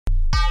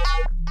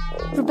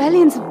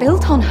Rebellions are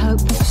built on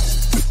hope.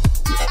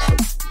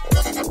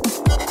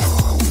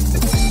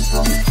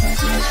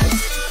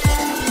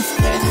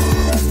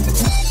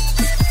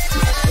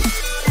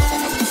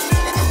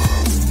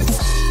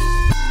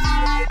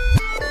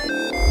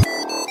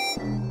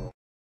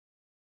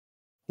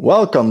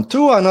 Welcome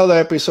to another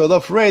episode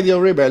of Radio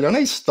Rebellion,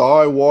 a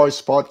Star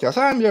Wars podcast.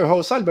 I'm your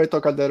host, Alberto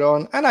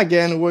Calderon, and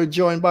again, we're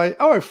joined by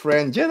our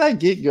friend, Jedi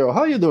Geek Girl.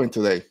 How are you doing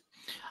today?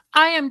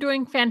 I am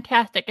doing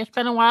fantastic. It's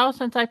been a while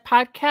since I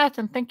podcast,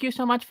 and thank you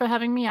so much for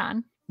having me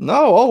on. No,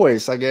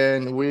 always.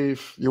 Again,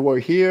 you were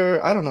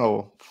here, I don't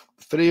know,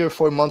 3 or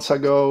 4 months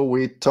ago.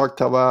 We talked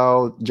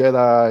about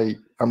Dooku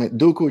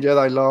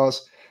Jedi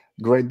Lost,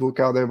 great book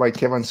out there by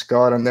Kevin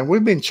Scott. And then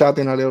we've been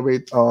chatting a little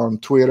bit on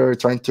Twitter,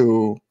 trying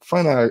to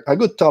find a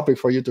good topic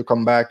for you to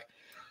come back.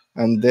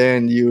 And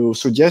then you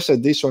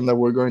suggested this one that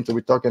we're going to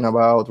be talking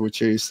about,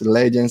 which is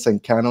Legends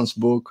and Canons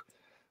book,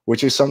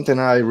 which is something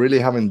I really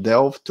haven't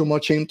delved too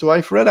much into.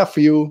 I've read a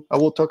few. I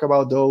will talk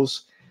about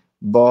those.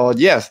 But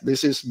yes,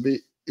 this is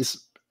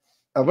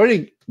a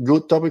very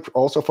good topic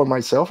also for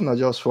myself, not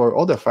just for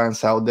other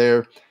fans out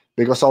there,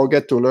 because I'll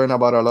get to learn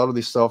about a lot of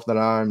the stuff that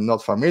I'm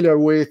not familiar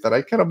with, that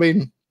I kind of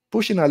been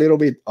pushing a little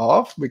bit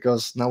off,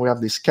 because now we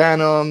have this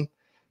canon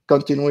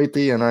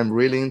continuity, and I'm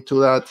really into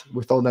that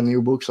with all the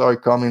new books are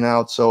coming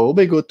out. So it'll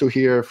be good to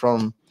hear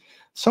from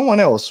someone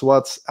else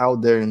what's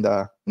out there in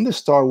the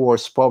Star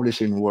Wars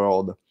publishing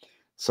world.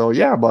 So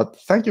yeah, but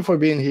thank you for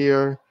being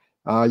here.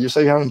 You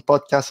say you haven't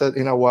podcasted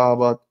in a while,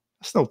 but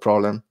it's no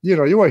problem. You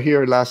know, you were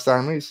here last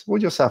time.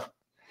 We'll just have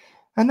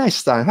a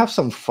nice time, have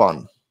some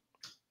fun.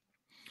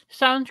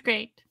 Sounds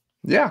great.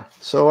 Yeah.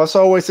 So as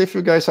always, if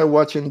you guys are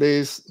watching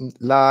this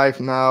live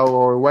now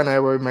or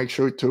whenever, make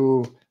sure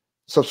to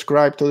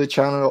subscribe to the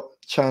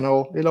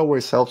channel. It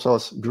always helps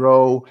us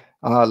grow.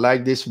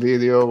 Like this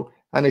video.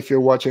 And if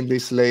you're watching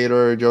this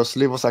later, just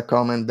leave us a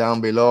comment down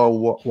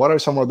below. What are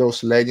some of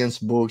those Legends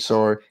books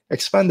or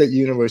expanded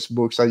universe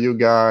books that you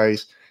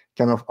guys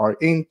kind of are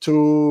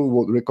into,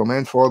 would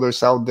recommend for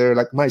others out there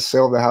like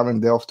myself that haven't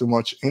delved too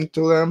much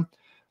into them,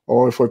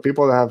 or for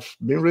people that have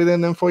been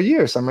reading them for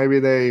years and maybe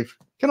they've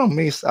kind of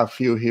missed a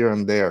few here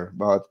and there.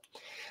 But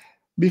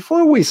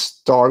before we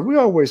start, we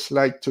always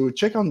like to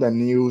check on the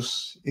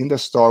news in the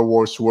Star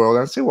Wars world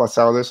and see what's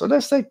out there. So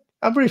let's take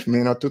a brief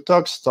minute to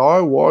talk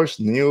Star Wars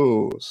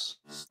news.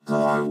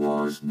 Star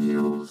Wars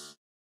news.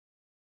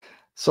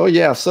 So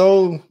yeah,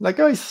 so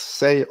like I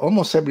say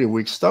almost every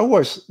week, Star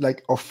Wars,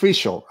 like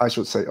official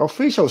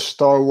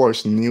Star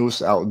Wars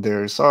news out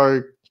there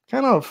are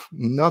kind of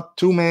not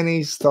too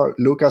many.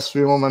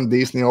 Lucasfilm and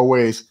Disney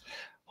always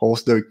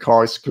holds their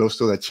cards close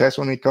to the chest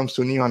when it comes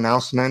to new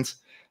announcements.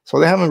 So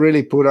they haven't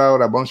really put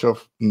out a bunch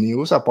of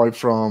news apart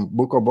from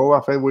Book of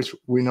Boba Fett, which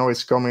we know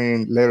is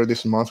coming later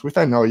this month, which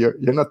I know you're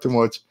not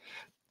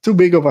too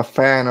big of a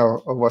fan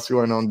of what's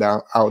going on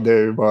out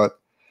there. But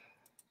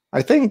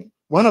I think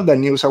one of the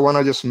news I want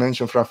to just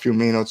mention for a few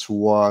minutes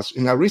was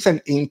in a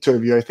recent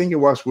interview, I think it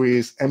was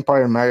with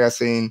Empire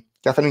Magazine,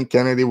 Kathleen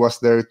Kennedy was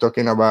there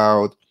talking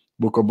about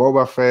Book of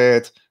Boba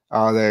Fett,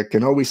 the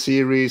Kenobi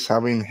series,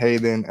 having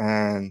Hayden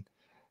and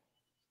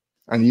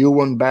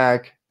Ewan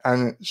back.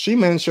 And she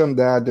mentioned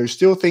that they're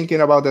still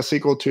thinking about the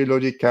sequel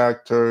trilogy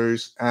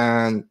characters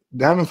and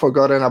they haven't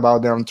forgotten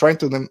about them, trying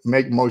to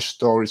make more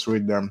stories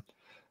with them.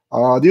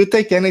 Do you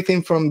take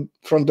anything from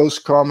those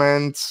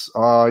comments?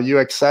 Are you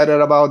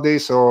excited about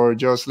this, or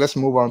just let's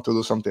move on to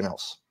do something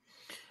else?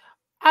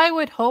 I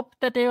would hope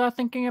that they are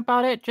thinking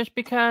about it, just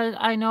because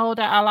I know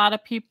that a lot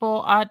of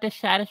people are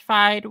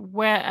dissatisfied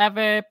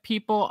wherever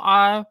people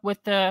are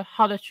with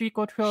how the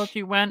sequel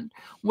trilogy went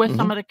with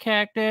some of the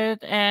characters,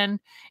 and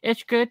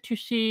it's good to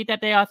see that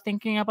they are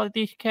thinking about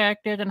these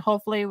characters, and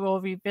hopefully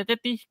we'll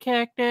revisit these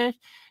characters,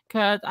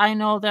 because I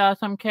know there are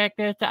some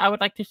characters that I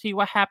would like to see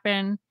what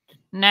happened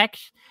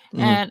next.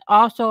 And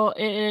also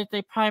it is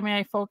the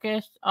primary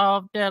focus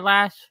of the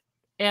last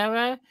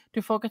era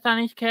to focus on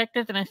these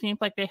characters, and it seems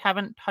like they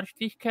haven't touched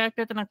these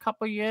characters in a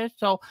couple years.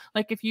 So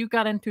like if you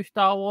got into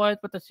Star Wars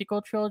with the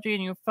sequel trilogy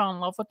and you fell in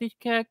love with these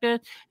characters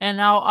and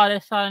now all of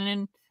a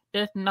sudden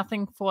there's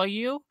nothing for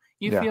you,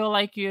 feel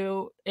like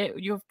you're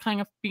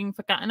kind of being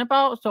forgotten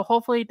about. So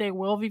hopefully they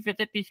will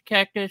revisit these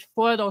characters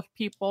for those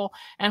people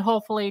and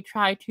hopefully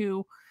try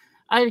to,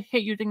 I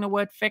hate using the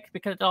word fix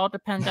because it all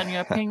depends on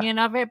your opinion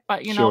of it,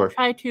 but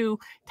try to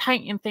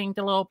tighten things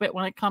a little bit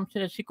when it comes to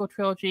the sequel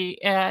trilogy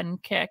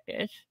and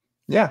characters.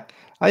 Yeah,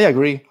 I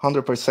agree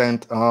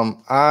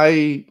 100%.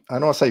 I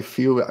don't say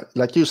few,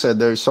 like you said,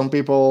 there's some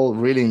people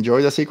really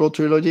enjoy the sequel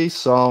trilogy,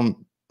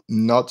 some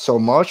not so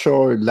much,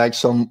 or like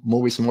some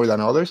movies more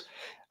than others.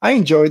 I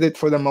enjoyed it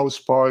for the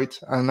most part,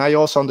 and I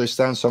also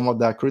understand some of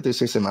the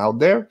criticism out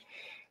there.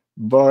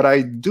 But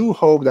I do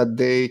hope that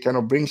they kind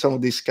of bring some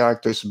of these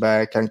characters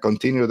back and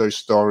continue their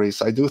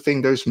stories. I do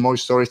think there's more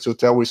stories to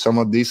tell with some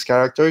of these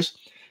characters,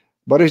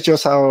 but it's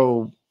just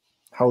how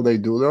they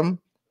do them.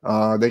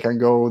 They can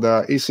go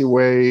the easy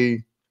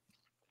way.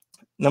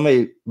 Let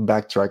me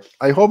backtrack.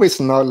 I hope it's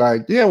not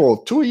like,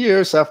 2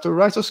 years after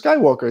Rise of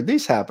Skywalker,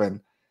 this happened.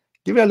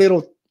 Give it a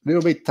little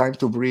little bit time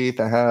to breathe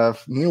and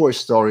have newer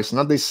stories,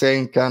 not the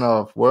same kind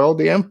of, well,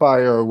 the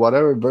Empire or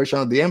whatever version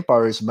of the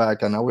Empire is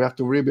back, and now we have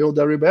to rebuild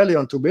the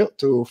rebellion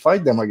to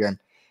fight them again.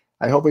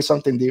 I hope it's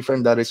something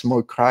different that is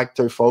more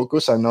character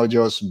focused and not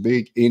just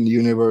big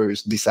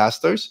in-universe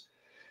disasters.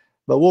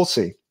 But we'll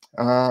see.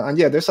 And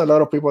yeah, there's a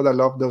lot of people that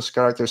love those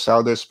characters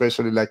out there,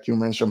 especially like you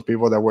mentioned,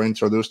 people that were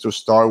introduced to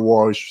Star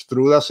Wars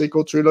through the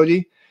sequel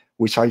trilogy,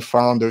 which I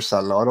found there's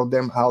a lot of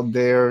them out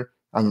there.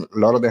 And a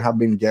lot of them have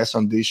been guests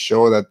on this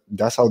show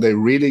that's how they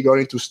really got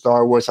into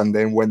Star Wars and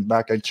then went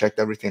back and checked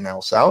everything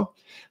else out.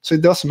 So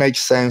it does make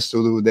sense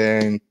to do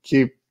then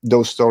keep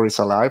those stories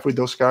alive with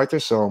those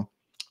characters. So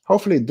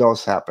hopefully it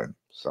does happen.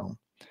 So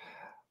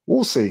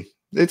we'll see.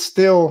 It's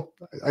still,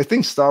 I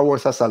think Star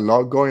Wars has a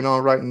lot going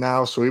on right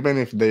now. So even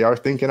if they are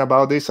thinking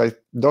about this, I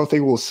don't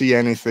think we'll see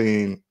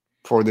anything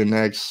for the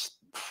next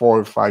 4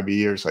 or 5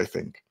 years, I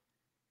think.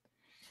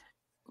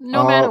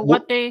 No matter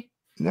what they...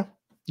 Yeah,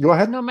 go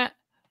ahead.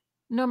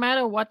 No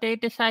matter what they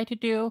decide to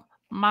do,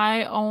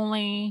 my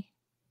only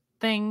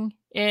thing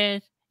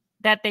is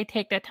that they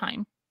take their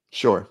time.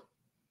 Sure.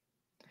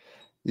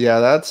 Yeah,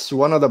 that's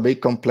one of the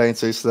big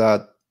complaints is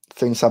that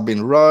things have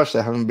been rushed.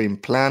 They haven't been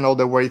planned all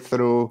the way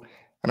through.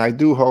 And I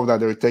do hope that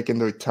they're taking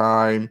their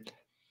time,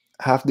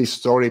 have the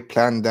story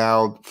planned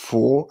out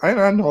full.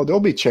 I know there'll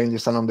be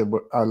changes along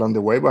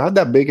the way, but have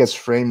that biggest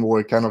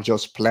framework kind of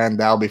just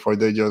planned out before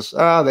they just,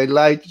 they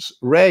like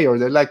Rey or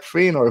they like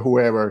Finn or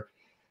whoever.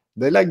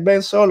 They like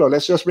Ben Solo.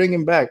 Let's just bring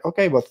him back.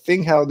 Okay, but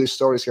think how this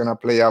story is going to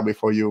play out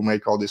before you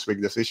make all these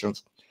big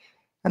decisions.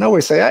 And I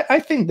always say, I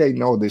think they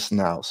know this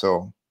now.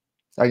 So,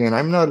 again,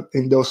 I'm not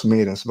in those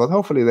meetings, but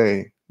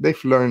hopefully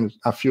they've learned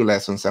a few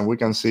lessons and we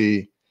can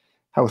see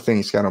how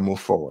things kind of move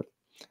forward.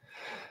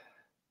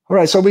 All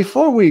right, so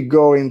before we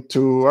go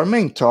into our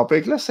main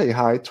topic, let's say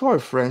hi to our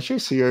friend.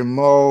 She's here,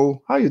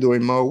 Mo. How you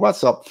doing, Mo?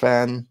 What's up,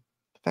 fan?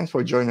 Thanks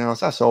for joining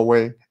us, as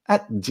always,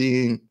 at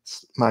Jean,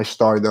 my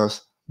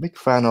Stardust. Big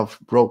fan of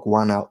Rogue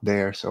One out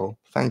there. So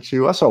thank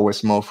you, as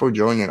always, Mo, for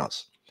joining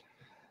us.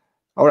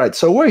 All right,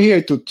 so we're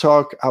here to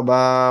talk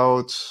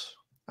about,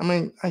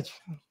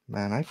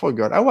 I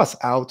forgot. I was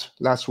out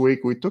last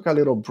week. We took a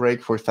little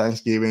break for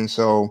Thanksgiving,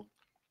 so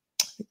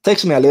it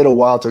takes me a little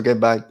while to get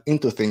back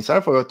into things. I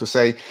forgot to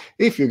say,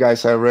 if you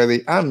guys are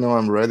ready, I know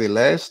I'm ready.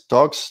 Let's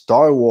talk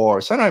Star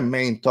Wars. And our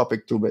main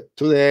topic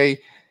today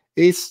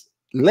is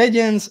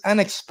Legends and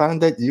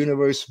Expanded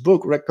Universe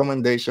book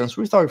recommendations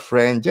with our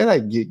friend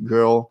Jedi Geek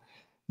Girl.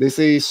 This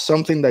is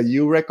something that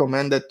you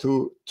recommended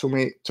to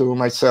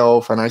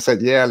myself, and I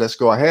said, yeah, let's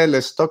go ahead.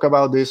 Let's talk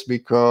about this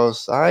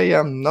because I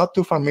am not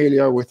too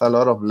familiar with a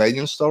lot of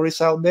Legend stories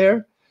out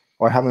there,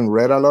 or haven't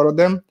read a lot of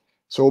them.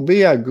 So it'll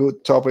be a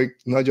good topic,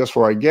 not just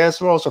for our guests,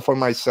 but also for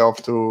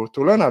myself to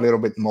learn a little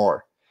bit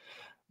more.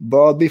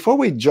 But before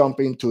we jump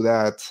into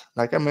that,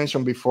 like I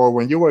mentioned before,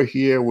 when you were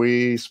here,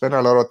 we spent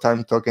a lot of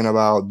time talking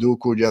about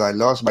Dooku Jedi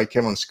Lost by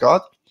Kevin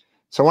Scott.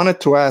 So I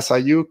wanted to ask, are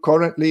you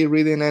currently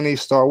reading any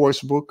Star Wars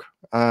book?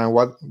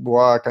 What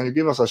can you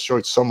give us a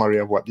short summary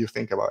of what you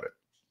think about it?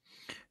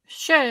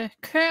 Sure.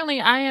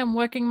 Currently, I am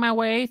working my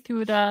way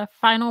through the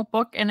final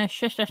book in A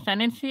Shish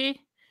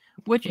Ascendancy,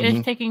 which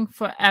is taking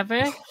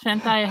forever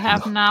since I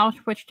have now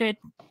switched it.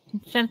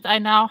 Since I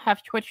now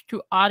have switched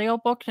to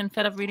audiobooks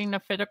instead of reading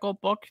the physical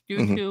books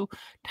due to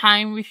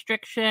time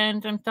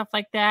restrictions and stuff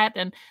like that.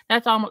 And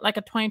that's almost like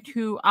a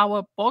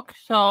 22-hour book.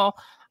 So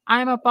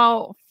I'm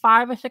about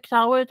 5 or 6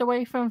 hours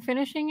away from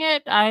finishing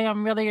it. I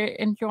am really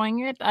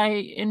enjoying it.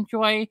 I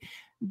enjoy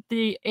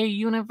a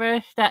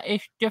universe that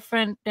is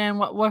different than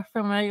what we're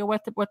familiar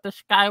with the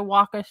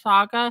Skywalker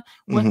saga,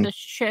 with the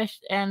Shish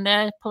and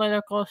their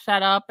political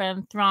setup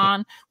and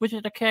Thrawn, which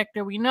is a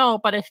character we know,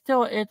 but it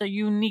still is a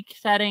unique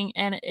setting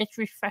and it's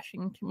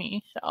refreshing to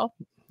me. So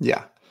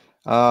yeah,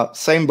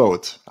 same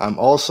boat. I'm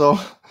also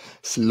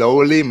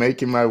slowly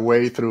making my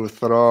way through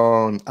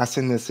Thrawn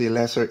Ascendancy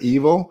Lesser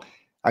Evil.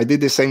 I did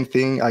the same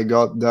thing. I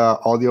got the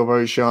audio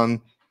version.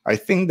 I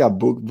think the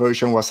book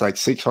version was like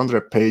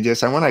 600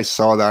 pages. And when I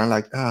saw that, I'm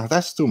like,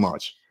 that's too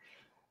much.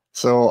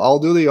 So I'll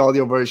do the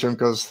audio version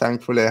because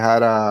thankfully I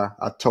had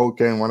a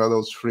token, one of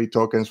those free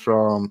tokens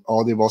from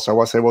Audible. So I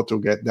was able to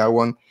get that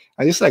one.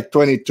 And it's like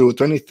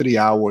 23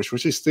 hours,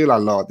 which is still a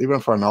lot, even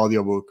for an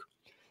audiobook.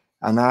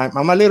 And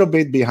I'm a little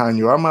bit behind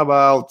you. I'm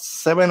about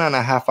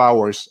 7.5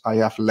 hours I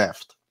have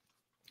left.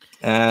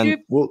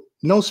 And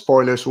no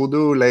spoilers. We'll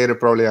do later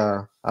probably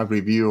a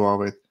review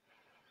of it.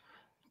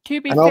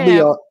 To be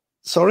fair,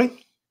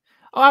 sorry?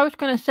 Oh, I was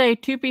going to say,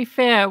 to be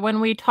fair,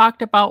 when we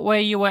talked about where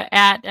you were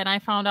at and I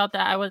found out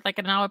that I was like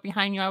an hour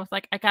behind you, I was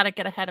like, I got to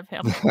get ahead of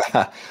him.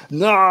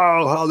 No,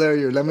 how dare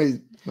you?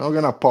 I'm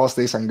going to pause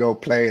this and go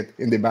play it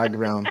in the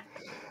background.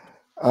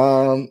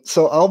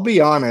 So I'll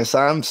be honest,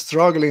 I'm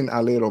struggling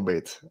a little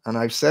bit. And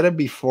I've said it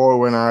before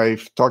when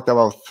I've talked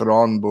about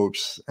Thrawn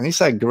books. And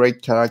he's a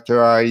great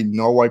character. I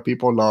know why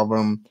people love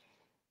him.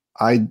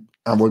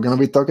 And we're going to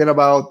be talking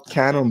about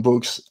canon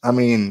books,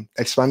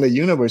 expanded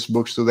universe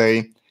books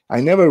today. I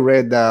never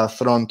read the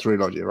Thrawn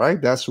trilogy,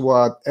 right? That's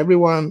what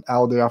everyone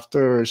out there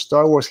after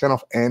Star Wars kind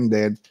of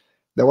ended.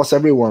 That was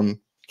everyone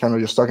kind of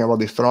just talking about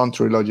the Thrawn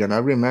trilogy. And I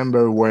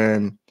remember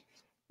when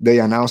they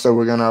announced that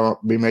we're going to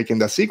be making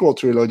the sequel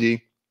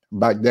trilogy.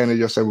 Back then, they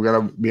just said we're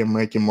going to be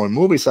making more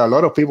movies. A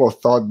lot of people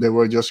thought they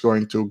were just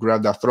going to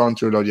grab the Thrawn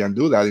trilogy and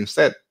do that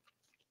instead.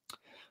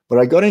 But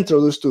I got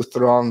introduced to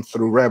Thrawn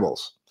through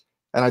Rebels,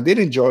 and I did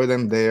enjoy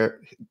them there.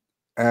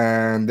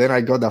 And then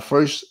I got the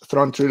first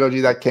Thrawn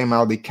trilogy that came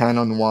out, the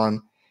canon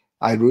one.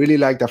 I really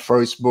liked the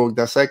first book.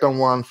 The second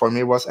one for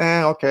me was,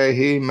 okay,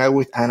 he met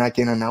with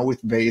Anakin and now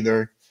with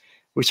Vader,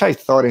 which I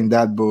thought in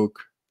that book,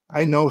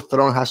 I know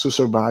Thrawn has to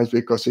survive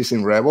because he's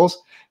in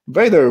Rebels.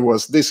 Vader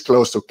was this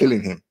close to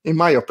killing him, in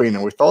my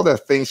opinion. With all the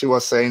things he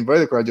was saying,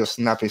 Vader could have just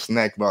snapped his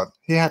neck, but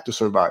he had to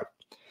survive.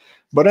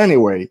 But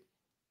anyway,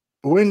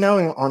 we're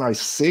now on our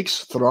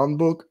sixth Thrawn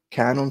book,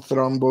 canon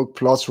Thrawn book,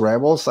 plus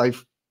Rebels.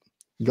 I've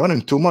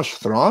gotten too much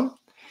Thrawn.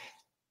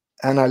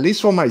 And at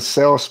least for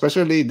myself,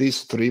 especially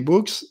these three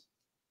books,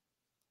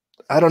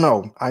 I don't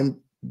know.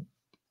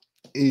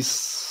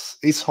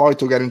 It's hard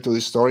to get into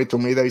the story. To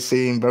me, they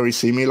seem very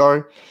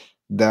similar.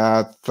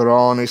 That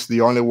Thrawn is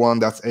the only one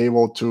that's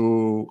able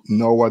to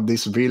know what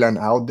this villain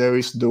out there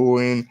is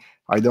doing.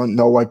 I don't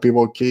know why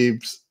people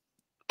keep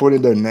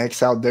putting their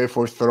necks out there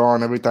for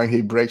Thrawn every time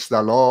he breaks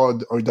the law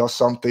or does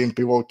something.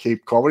 People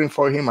keep covering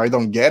for him. I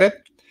don't get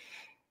it.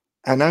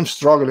 And I'm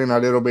struggling a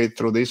little bit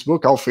through this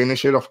book. I'll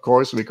finish it, of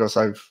course, because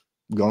I've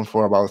gone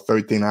for about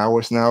 13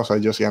 hours now, so I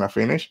just gonna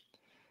finish.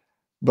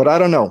 But I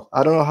don't know.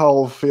 I don't know how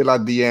I'll feel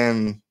at the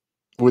end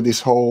with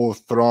this whole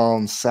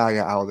Thrawn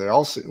saga out there.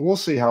 We'll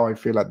see how I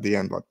feel at the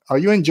end. But are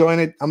you enjoying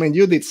it? I mean,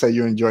 you did say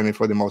you're enjoying it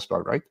for the most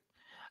part, right?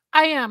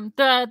 I am.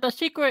 The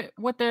secret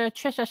with the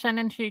Chiss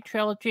Ascendancy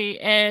trilogy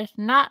is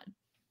not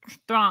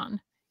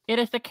Thrawn. It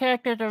is the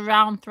characters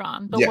around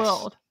Thrawn, the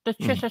world, the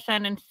Chiss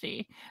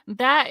Ascendancy.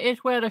 That is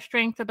where the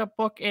strength of the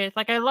book is.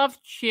 Like, I love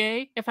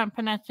Chie, if I'm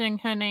pronouncing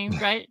her name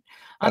right.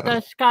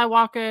 The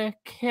Skywalker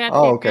caretaker.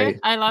 Oh, okay.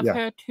 I love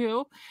her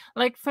too.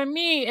 Like, for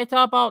me, it's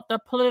all about the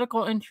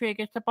political intrigue.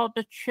 It's about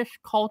the Chiss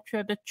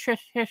culture, the Chiss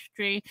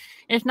history.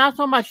 It's not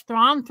so much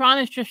Thrawn. Thrawn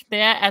is just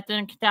there as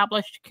an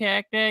established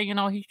character. You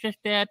know, he's just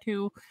there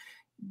to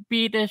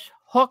be this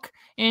hook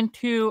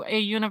into a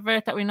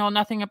universe that we know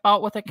nothing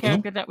about with a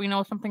character that we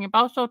know something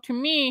about. So to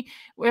me,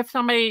 if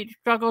somebody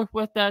struggles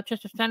with the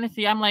Chiss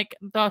Ascendancy, I'm like,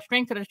 the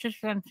strength of the Chiss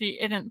Ascendancy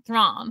isn't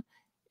Thrawn.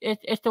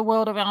 It's the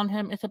world around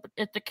him. It's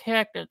the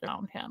characters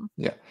around him.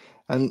 Yeah,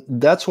 and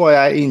that's why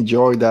I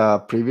enjoyed the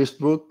previous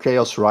book,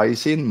 Chaos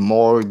Rising,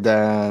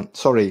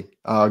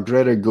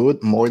 Greater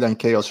Good, more than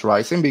Chaos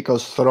Rising,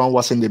 because Thrawn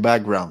was in the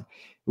background.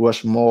 It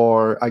was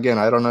more, again,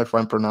 I don't know if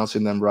I'm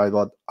pronouncing them right,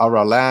 but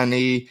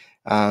Aralani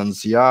and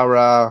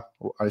Ziara,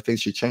 I think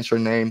she changed her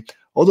name.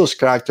 All those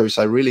characters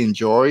I really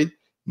enjoyed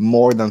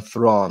more than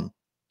Thrawn.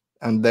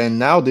 And then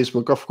now this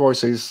book, of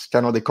course, is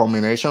kind of the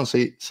combination.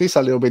 She's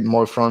a little bit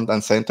more front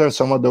and center.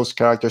 Some of those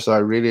characters that I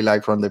really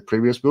like from the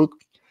previous book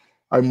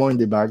are more in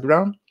the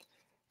background.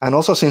 And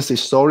also, since the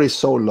story is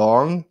so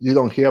long, you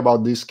don't hear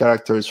about these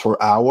characters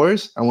for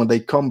hours. And when they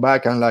come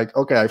back, I'm like,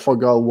 okay, I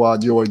forgot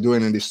what you were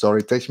doing in the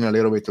story. It takes me a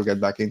little bit to get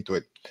back into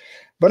it.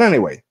 But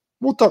anyway,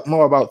 we'll talk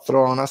more about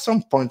Thrawn at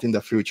some point in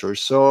the future.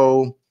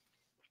 So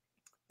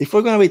if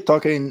we're going to be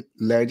talking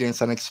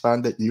Legends and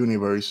Expanded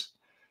Universe,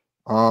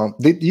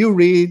 did you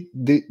read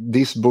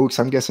these books?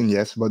 I'm guessing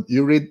yes, but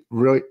you read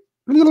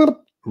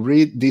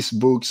these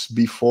books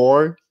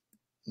before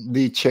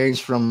the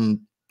change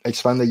from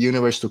Expanded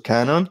Universe to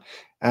canon?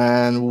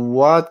 And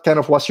what kind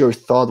of was your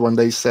thought when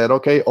they said,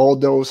 okay, all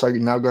those are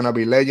now going to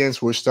be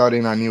Legends, we're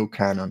starting a new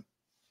canon?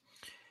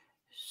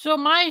 So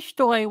my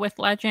story with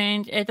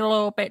Legends is a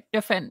little bit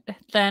different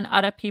than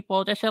other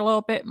people. Just a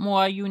little bit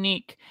more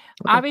unique.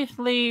 Okay.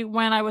 Obviously,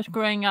 when I was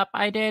growing up,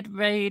 I did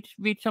read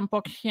some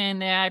books here and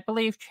there. I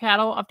believe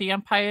Shadow of the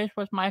Empires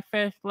was my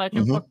first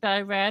Legend book that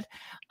I read.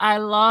 I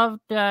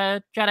loved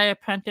the Jedi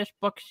Apprentice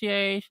book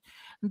series,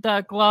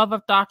 the Glove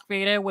of Darth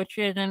Vader, which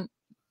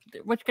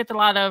gets a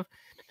lot of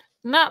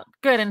not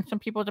good in some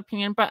people's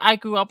opinion, but I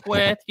grew up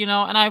with, and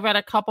I read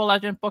a couple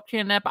Legend books here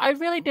and there, but I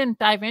really didn't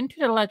dive into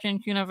the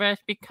Legends universe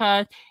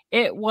because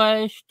it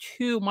was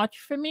too much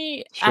for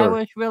me. Sure. I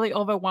was really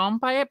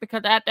overwhelmed by it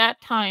because at that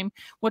time,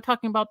 we're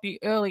talking about the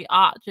early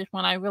aughts is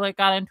when I really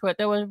got into it.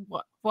 There was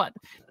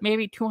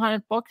maybe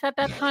 200 books at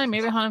that time,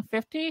 maybe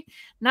 150.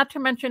 Not to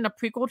mention the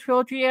prequel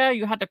trilogy.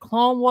 You had the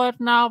Clone Wars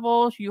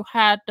novels, you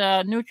had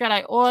the New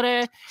Jedi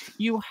Order,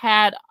 you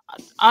had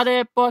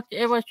other books.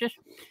 It was just,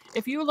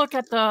 if you look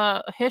at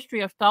the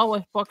history of Star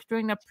Wars books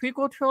during the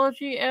prequel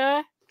trilogy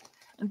era,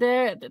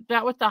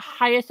 that was the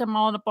highest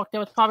amount of books. There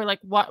was probably like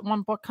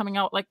one book coming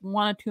out like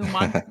 1 or 2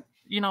 months.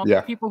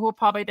 People who were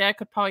probably there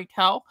could probably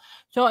tell.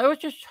 So it was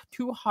just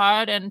too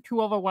hard and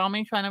too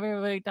overwhelming. So I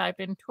never really dived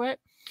into it.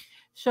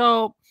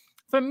 So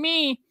for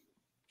me,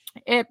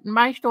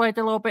 my story is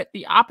a little bit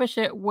the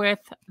opposite with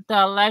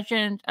the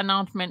Legends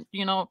announcement,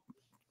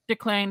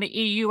 declaring the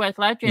EU as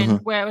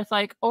Legends, where it was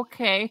like,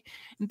 okay,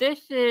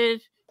 this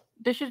is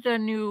a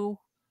new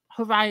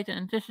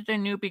horizon. This is a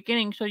new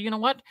beginning. So you know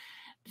what?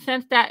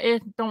 since that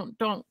is don't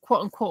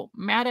quote unquote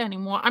matter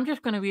anymore, I'm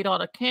just going to read all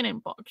the canon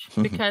books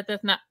because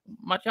there's not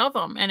much of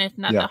them, and it's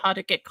not Yeah. that hard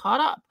to get caught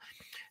up.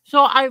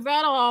 So I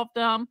read all of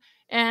them,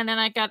 and then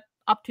I got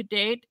up to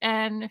date.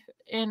 And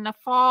in the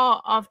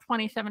fall of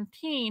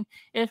 2017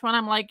 is when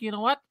I'm like, you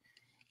know what,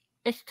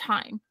 it's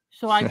time.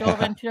 So I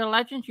dove into the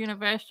Legends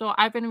universe. So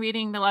I've been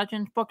reading the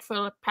Legends books for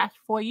the past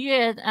 4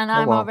 years, and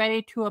I'm wow.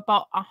 already to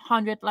about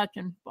 100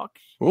 Legends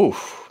books.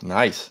 Oof,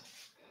 nice.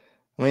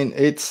 I mean,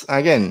 it's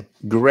again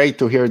great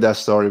to hear that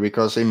story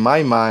because in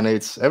my mind,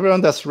 it's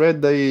everyone that's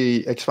read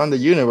the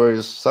expanded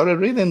universe started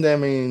reading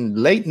them in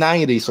late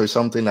 90s or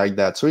something like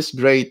that. So it's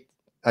great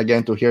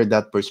again to hear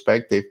that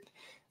perspective.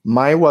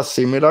 Mine was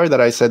similar,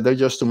 that I said there's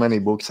just too many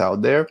books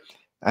out there,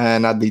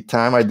 and at the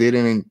time I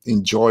didn't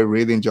enjoy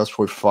reading just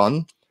for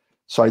fun.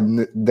 So I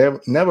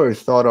never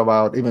thought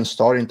about even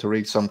starting to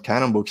read some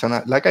canon books.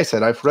 And like I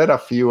said, I've read a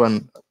few,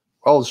 and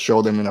I'll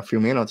show them in a few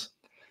minutes.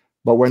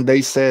 But when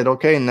they said,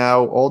 okay,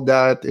 now all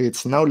that,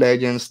 it's now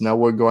Legends, now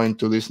we're going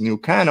to this new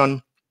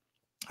canon,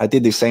 I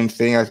did the same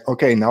thing.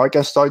 Okay, now I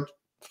can start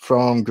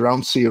from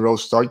ground zero,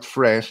 start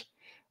fresh,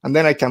 and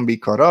then I can be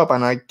caught up,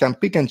 and I can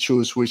pick and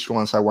choose which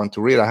ones I want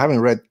to read. I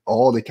haven't read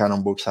all the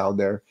canon books out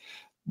there,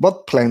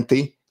 but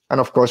plenty.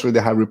 And of course, with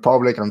the High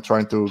Republic, I'm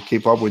trying to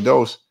keep up with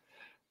those.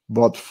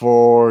 But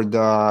for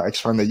the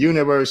expanded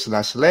universe,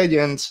 Last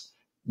Legends,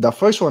 the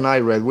first one I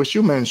read, which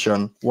you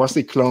mentioned, was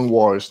the Clone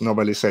Wars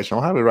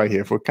novelization. I have it right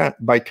here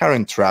by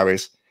Karen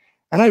Traviss.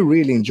 And I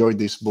really enjoyed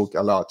this book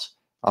a lot.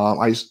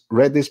 I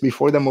read this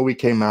before the movie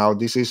came out.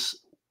 This is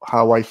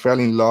how I fell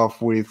in love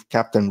with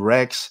Captain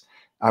Rex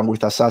and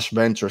with Asajj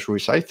Ventress,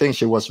 which I think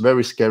she was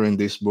very scary in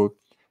this book.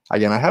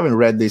 Again, I haven't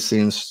read this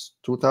since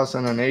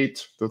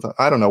 2008.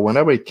 I don't know,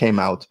 whenever it came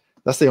out.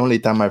 That's the only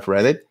time I've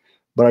read it.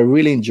 But I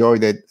really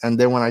enjoyed it. And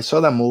then when I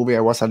saw that movie, I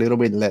was a little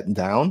bit let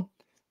down.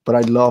 But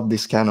I love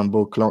this canon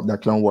book, the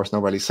Clone Wars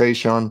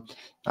novelization.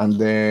 And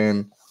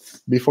then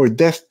before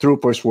Death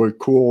Troopers were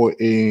cool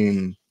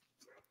in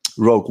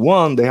Rogue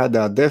One, they had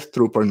the Death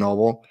Trooper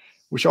novel,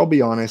 which I'll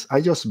be honest,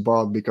 I just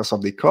bought because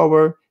of the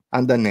cover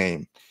and the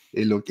name.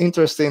 It looked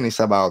interesting.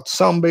 It's about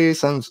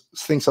zombies and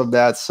things of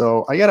that.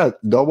 So I gotta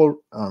double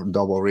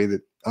read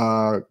it.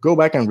 Go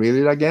back and read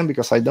it again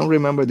because I don't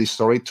remember the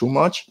story too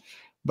much.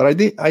 But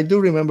I do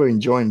remember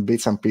enjoying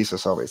bits and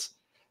pieces of it.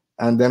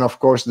 And then, of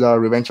course, the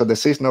Revenge of the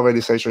Sith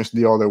novelization is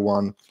the other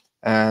one.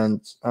 And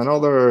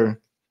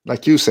another,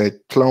 like you said,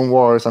 Clone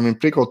Wars,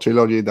 prequel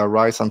trilogy, The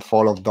Rise and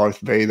Fall of Darth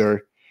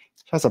Vader.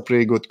 Has a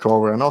pretty good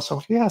cover. And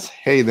also, yes,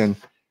 Hayden.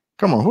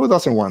 Come on, who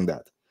doesn't want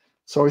that?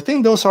 So I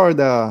think those are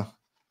the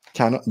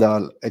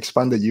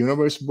expanded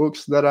universe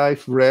books that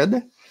I've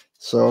read.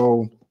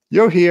 So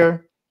you're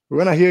here. We're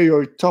going to hear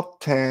your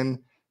top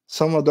 10.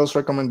 Some of those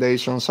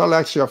recommendations. I'll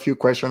ask you a few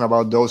questions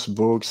about those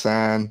books,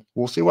 and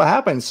we'll see what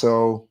happens.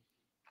 So,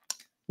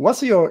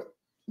 what's your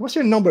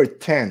number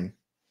 10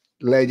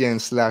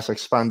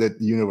 Legends/expanded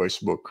universe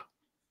book?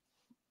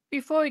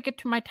 Before we get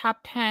to my top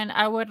 10,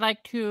 I would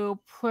like to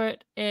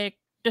put a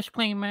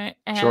disclaimer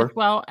as Sure.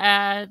 well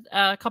as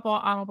a couple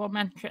of honorable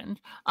mentions.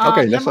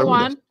 Okay, let's start with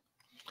those.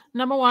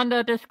 Number one,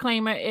 the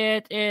disclaimer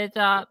is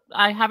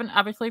I haven't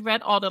obviously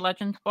read all the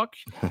Legends books.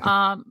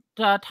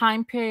 The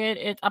time period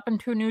is up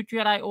into New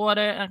Jedi Order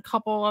and a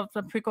couple of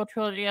the prequel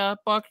trilogy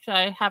books.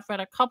 I have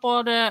read a couple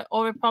of the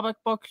Old Republic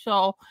books,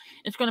 so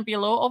it's going to be a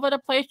little over the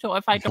place. So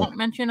if I don't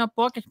mention a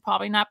book, it's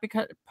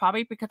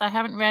probably because I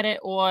haven't read it,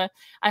 or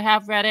I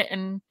have read it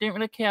and didn't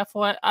really care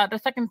for it. The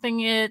second thing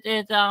is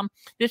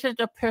this is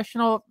a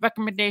personal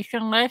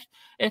recommendation list.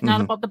 It's not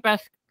about the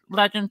best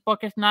Legends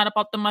book. Is not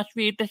about the must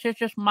read. This is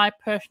just my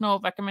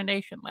personal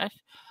recommendation list.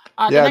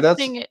 I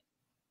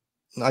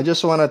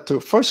just wanted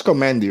to first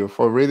commend you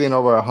for reading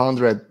over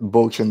 100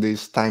 books in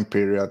this time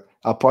period,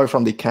 apart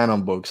from the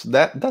canon books.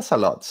 That's a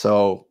lot.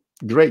 So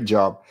great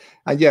job.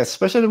 And yes,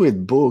 especially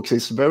with books,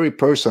 it's very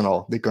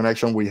personal, the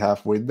connection we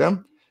have with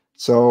them.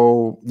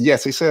 So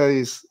yes, it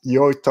says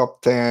your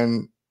top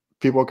 10.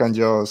 People can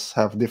just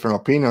have different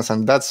opinions,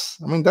 and that's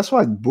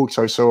why books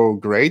are so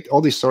great. All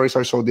these stories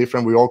are so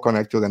different. We all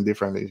connect to them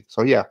differently.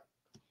 So yeah.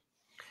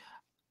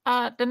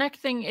 The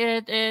next thing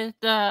is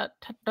the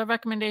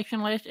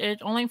recommendation list is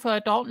only for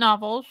adult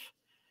novels,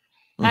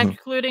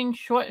 excluding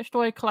short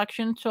story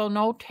collections, so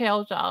no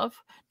tales of.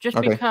 Just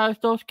because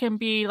those can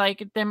be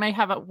like, they may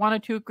have one or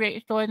two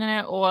great stories in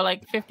it, or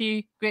like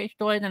 50 great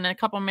stories and then a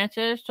couple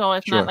misses, so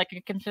it's not like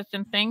a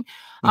consistent thing.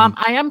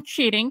 I am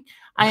cheating.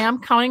 I am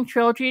counting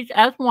trilogies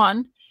as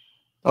one.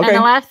 And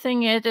the last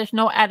thing is there's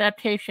no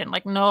adaptation,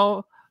 like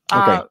no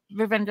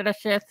Revenge of the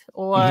Sith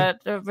or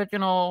the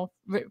original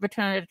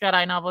Return of the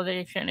Jedi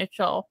novelization. It's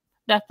all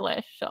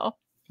deathless. So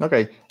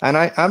okay, and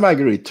I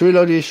agree.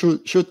 Trilogy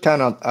should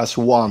count as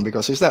one,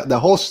 because it's that the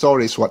whole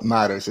story is what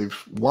matters.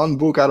 If one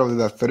book out of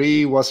the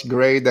three was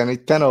great, then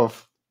it kind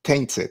of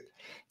taints it.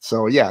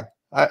 So yeah,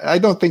 I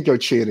don't think you're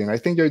cheating. I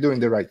think you're doing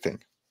the right thing.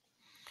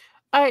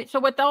 All right, so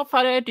without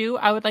further ado,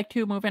 I would like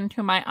to move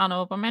into my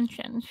honorable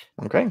mentions.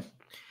 Okay.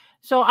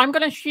 So I'm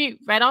going to shoot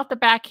right off the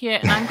back here,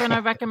 and I'm going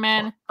to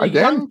recommend the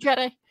Again? Young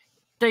Jedi.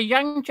 the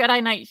Young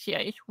Jedi Knight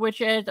series, which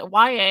is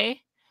YA.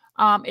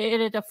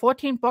 It is a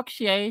 14-book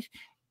series,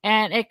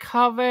 and it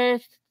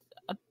covers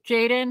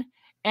Jaden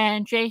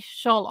and Jay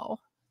Solo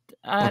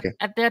Okay.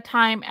 at their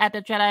time at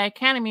the Jedi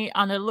Academy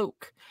under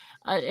Luke.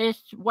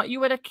 It's what you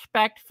would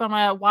expect from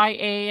a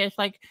YA. It's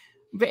like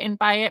written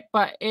by it,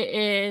 but it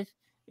is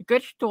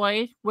good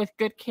stories with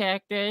good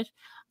characters.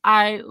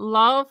 I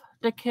love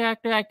the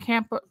character. I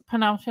can't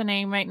pronounce her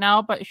name right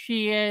now, but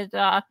she is.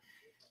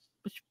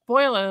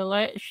 Spoiler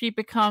alert, she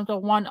becomes a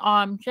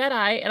one-armed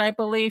Jedi, and I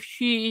believe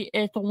she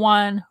is the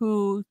one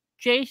who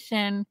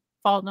Jason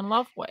falls in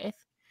love with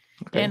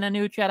in the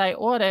New Jedi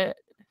Order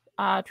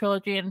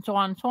trilogy, and so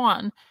on and so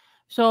on.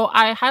 So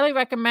I highly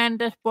recommend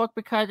this book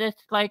because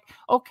it's like,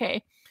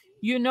 okay,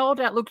 you know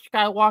that Luke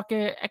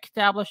Skywalker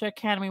established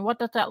Academy. What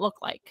does that look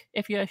like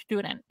if you're a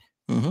student?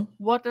 Mm-hmm.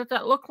 What does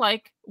that look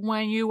like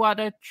when you are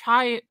the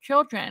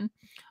children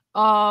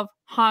of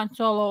Han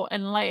Solo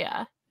and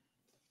Leia?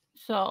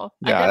 So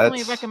I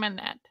definitely recommend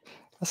that.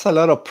 That's a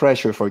lot of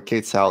pressure for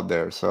kids out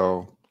there.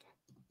 So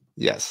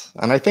yes,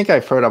 and I think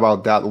I've heard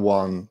about that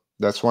one.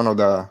 That's one of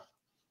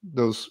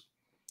those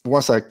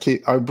ones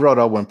I brought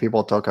up when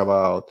people talk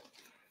about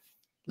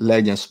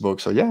Legends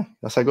books. So yeah,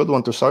 that's a good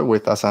one to start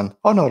with as an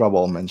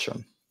honorable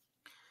mention.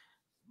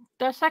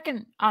 The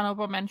second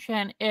honorable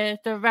mention is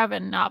the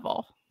Revan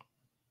novel.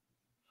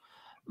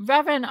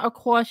 Revan, of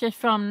course, is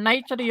from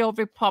Knights of the Old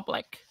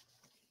Republic.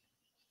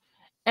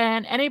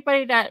 And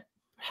anybody that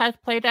has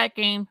played that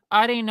game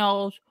already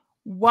knows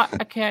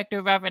what a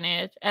character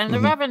Revan is. And the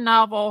Revan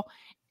novel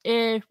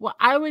is what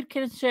I would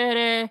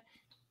consider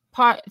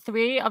part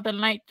 3 of the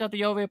Knights of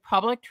the Old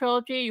Republic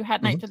trilogy. You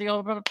had Knights of the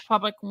Old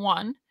Republic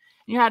 1, and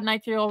you had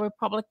Knights of the Old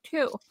Republic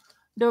 2.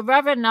 The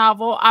Revan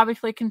novel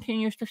obviously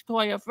continues the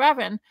story of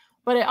Revan,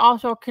 but it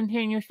also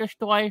continues the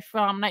story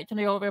from Knights of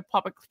the Old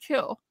Republic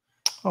 2.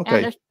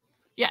 Okay.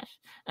 Yes,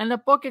 and the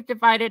book is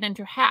divided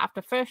into half.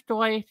 The first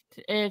story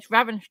is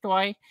Revan's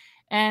story,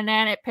 and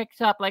then it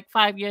picks up like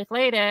 5 years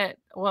later,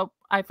 well,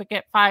 I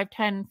forget, 5,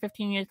 10,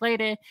 15 years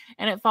later,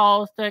 and it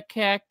follows the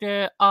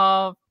character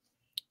of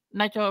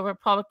Knights of the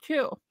Republic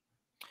 2.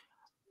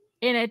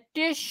 In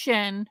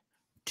addition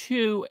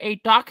to a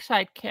dark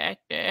side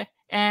character,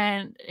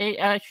 and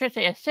I should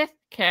say a Sith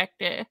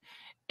character,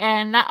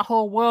 and that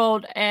whole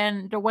world,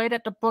 and the way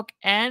that the book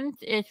ends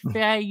is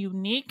very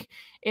unique.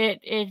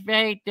 It is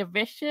very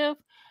divisive,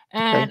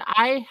 and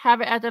I have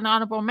it as an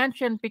honorable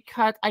mention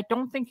because I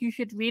don't think you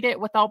should read it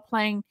without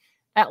playing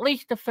at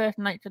least the first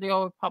Knights of the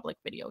Old Republic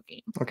video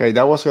game. Okay,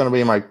 that was going to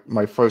be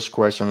my first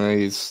question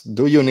is,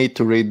 do you need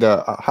to read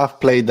have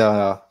played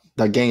the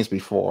games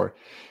before?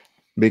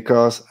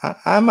 Because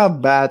I'm a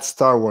bad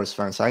Star Wars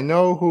fan. So I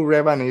know who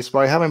Revan is, but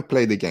I haven't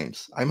played the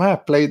games. I might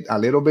have played a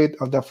little bit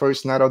of the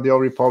first Knight of the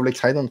Old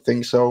Republic. I don't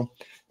think so.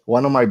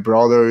 One of my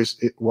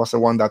brothers was the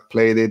one that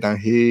played it, and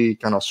he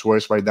kind of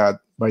swears by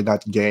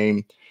that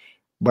game.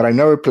 But I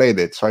never played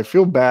it. So I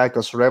feel bad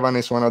because Revan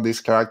is one of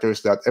these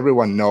characters that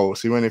everyone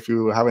knows. Even if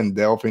you haven't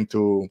delved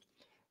into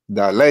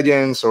the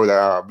Legends or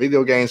the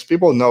video games,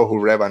 people know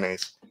who Revan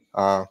is.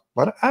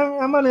 But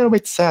I'm a little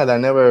bit sad I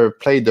never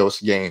played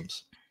those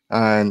games.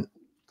 And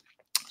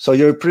so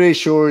you're pretty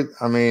sure,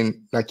 I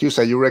mean, like you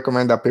said, you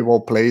recommend that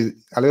people play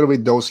a little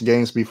bit those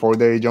games before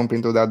they jump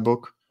into that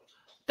book?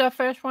 The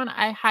first one,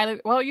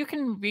 well, you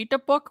can read the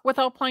book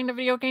without playing the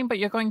video game, but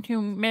you're going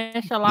to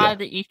miss a lot of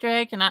the Easter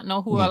eggs and not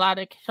know who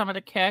some of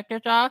the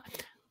characters are.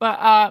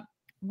 But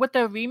with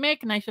the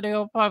remake, Knights of the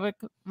Old Republic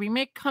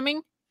remake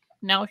coming,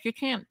 now's your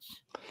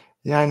chance.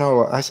 Yeah, I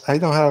know. I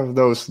don't have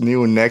those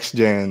new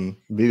next-gen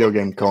video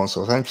game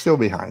consoles. I'm still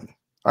behind.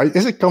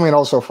 Is it coming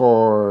also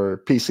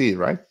for PC,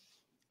 right?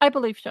 I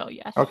believe so,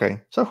 yes. Okay,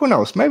 so who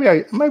knows? Maybe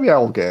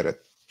I'll get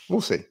it.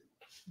 We'll see.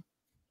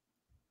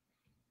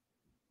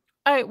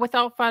 All right,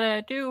 without further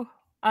ado,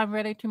 I'm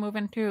ready to move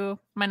into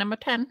my number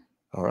 10.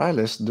 All right,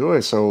 let's do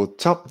it. So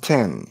top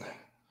 10.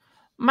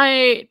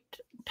 My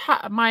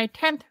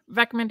 10th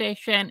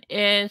recommendation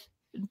is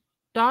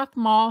Darth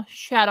Maul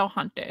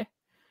Shadowhunter,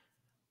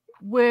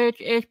 which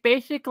is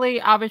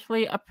basically,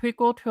 obviously, a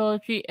prequel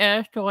trilogy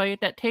era story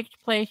that takes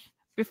place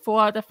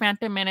before The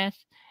Phantom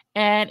Menace,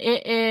 and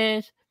it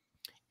is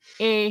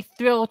a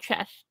thrilling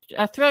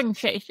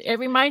chase. It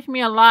reminds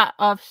me a lot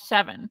of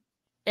 7,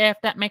 if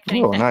that makes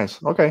any sense. Oh,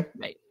 nice. Okay.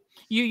 Right.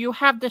 You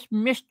have this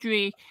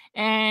mystery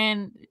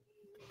and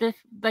this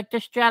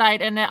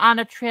Jedi, and they're on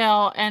a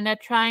trail and they're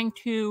trying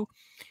to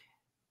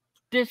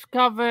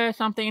discover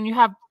something, and you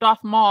have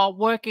Darth Maul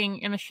working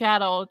in the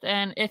shadows,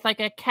 and it's like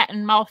a cat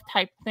and mouse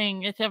type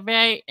thing. It's a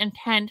very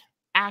intense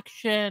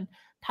action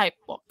type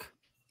book.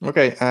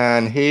 Okay,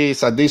 and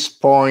he's at this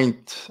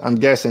point, I'm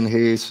guessing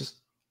he's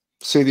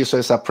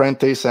Sidious's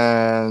apprentice,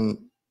 and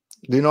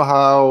do you know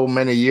how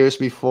many years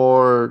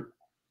before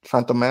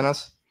Phantom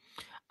Menace?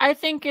 I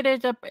think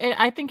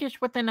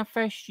it's within the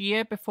first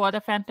year before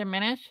the Phantom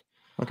Menace.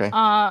 Okay.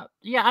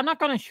 Yeah, I'm not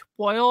gonna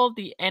spoil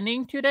the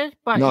ending to this,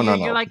 but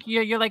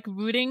you're like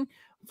rooting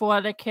for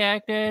the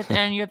characters,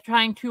 and you're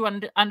trying to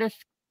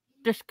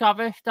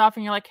discover stuff,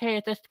 and you're like, hey,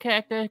 is this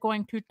character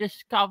going to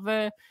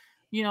discover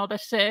the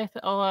Sith,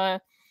 or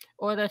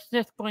the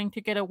Sith going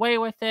to get away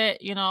with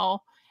it,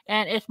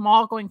 and is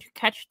Maul going to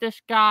catch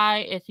this guy?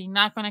 Is he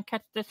not going to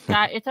catch this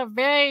guy? It's a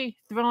very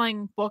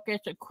thrilling book.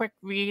 It's a quick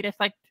read. It's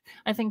like,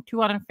 I think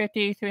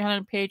 250,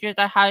 300 pages.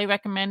 I highly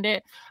recommend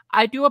it.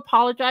 I do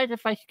apologize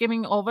if I'm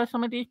skimming over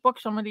some of these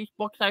books. Some of these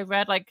books I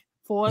read like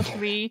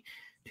 2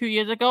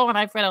 years ago, and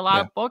I've read a lot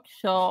Yeah. of books,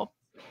 so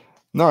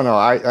No,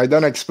 I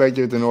don't expect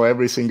you to know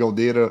every single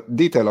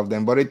detail of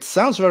them, but it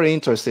sounds very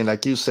interesting.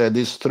 Like you said,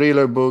 this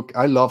thriller book,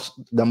 I love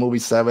the movie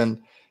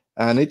Seven,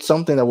 and it's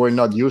something that we're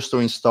not used to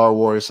in Star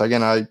Wars.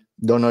 Again, I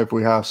don't know if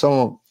we have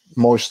some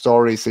more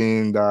stories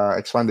in the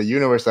expanded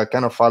universe that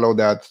kind of follow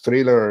that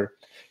thriller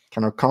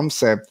kind of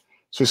concept.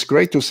 So it's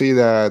great to see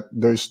that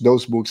there's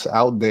those books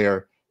out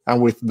there,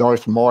 and with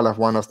Darth Maul as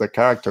one of the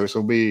characters,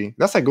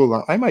 that's a good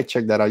one. I might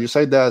check that out. You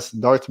say that's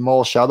Darth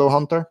Maul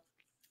Shadowhunter?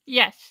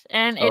 yes,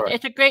 and All right.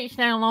 it's a great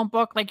standalone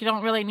book. Like, you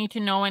don't really need to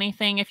know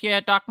anything. If you're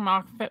a Doc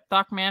Maul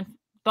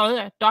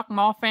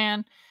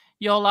fan,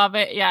 you'll love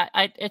it. Yeah,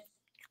 it's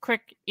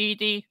quick,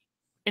 easy,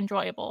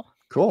 enjoyable.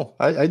 Cool.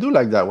 I do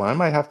like that one. I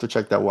might have to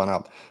check that one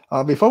out.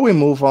 Before we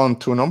move on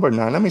to number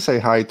 9, let me say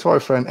hi to our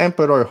friend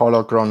Emperor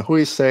Holocron, who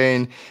is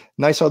saying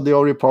Knights of the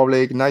Old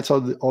Republic, Knights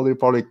of the Old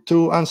Republic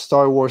 2, and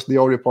Star Wars The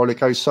Old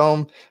Republic are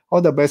some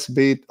of the best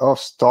bit of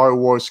Star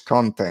Wars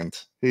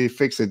content. He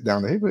fixed it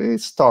down there.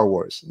 It's Star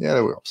Wars. Yeah,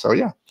 there we go. So,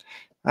 yeah.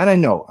 And I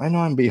know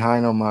I'm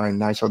behind on my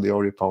Knights of the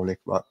Old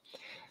Republic, but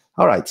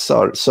all right.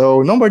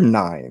 So number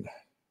 9.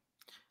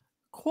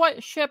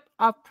 Courtship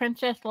of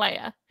Princess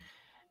Leia.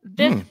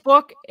 This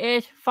book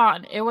is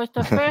fun. It was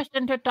the first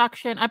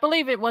introduction. I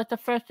believe it was the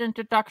first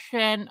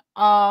introduction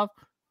of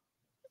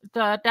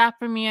the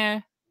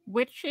Dathomir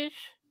witches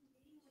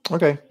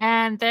Okay.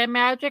 and their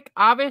magic.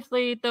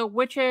 Obviously, the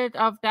witches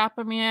of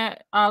Dathomir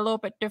are a little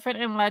bit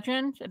different in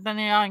Legends than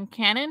they are in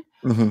canon.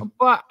 Mhm.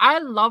 But I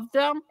love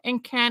them in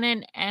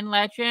canon and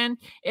legend.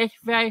 It's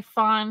very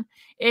fun.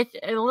 It's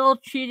a little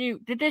cheesy.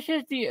 This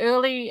is the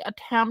early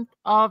attempt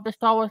of the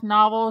Star Wars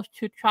novels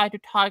to try to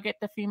target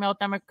the female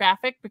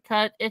demographic,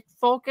 because it's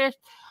focused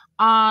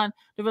on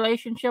the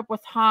relationship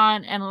with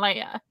Han and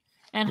Leia,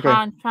 and Okay.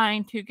 Han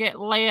trying to get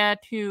Leia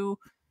to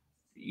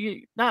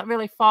not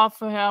really fall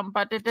for him,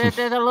 but there's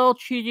a little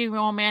cheesy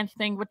romance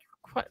thing, which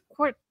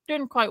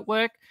didn't quite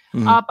work.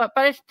 Mhm. But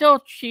it's still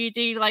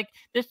cheesy. Like,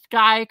 this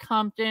guy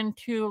comes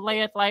into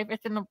Leia's life.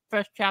 It's in the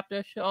first chapter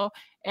or so,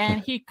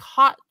 and he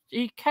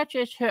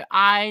catches her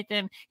eyes,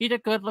 and he's a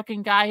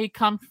good-looking guy. He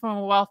comes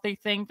from wealthy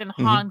things, and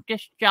Han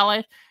gets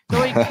jealous,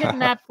 so he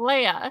kidnaps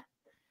Leia.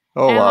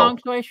 Oh, and wow. long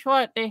story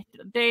short,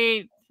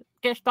 they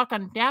get stuck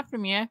on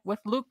Dathomir with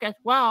Luke as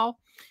well,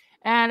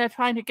 and they're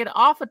trying to get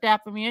off of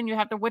Dathomir, and you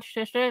have the witch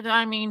sisters.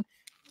 I mean,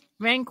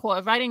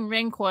 writing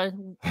Rancor,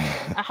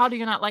 how do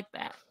you not like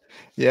that?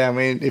 Yeah, I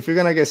mean, if you're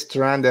gonna get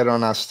stranded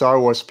on a Star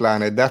Wars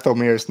planet,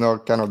 Dathomir is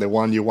not kind of the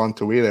one you want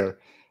to either.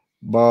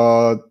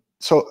 But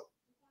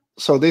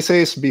so this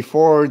is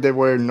before they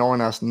were known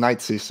as Night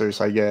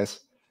Sisters, I guess.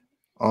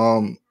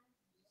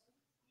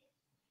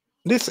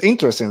 This is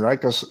interesting, right?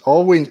 Because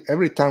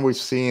every time we've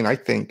seen, I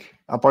think,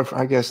 apart from,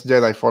 I guess,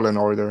 Jedi Fallen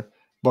Order,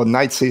 but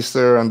Night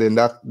Sister and then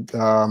that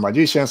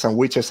magicians and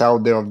witches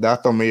out there of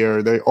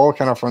Dathomir, they all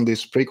kind of from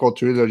this prequel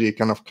trilogy,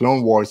 kind of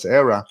Clone Wars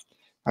era.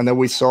 And then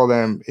we saw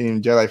them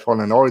in Jedi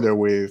Fallen Order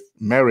with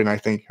Merrin, I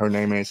think her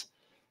name is.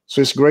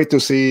 So it's great to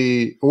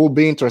see. It will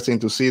be interesting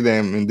to see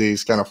them in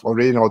this kind of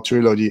original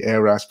trilogy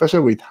era,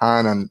 especially with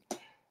Han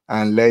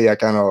and Leia,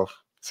 kind of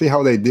see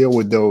how they deal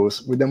with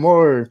the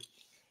more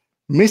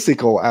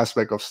mystical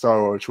aspect of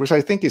Star Wars, which I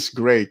think is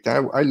great.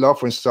 I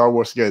love when Star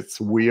Wars gets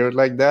weird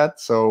like that.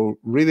 So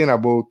reading a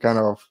book kind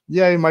of,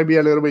 it might be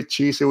a little bit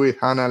cheesy with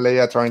Han and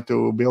Leia trying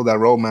to build a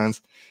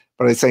romance,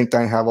 but at the same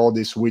time have all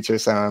these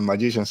witches and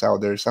magicians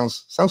out there.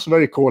 Sounds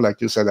very cool, like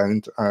you said,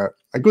 and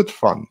a good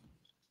fun.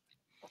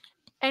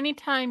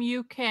 Anytime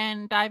you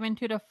can dive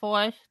into the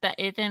Force that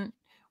isn't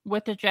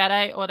with the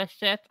Jedi or the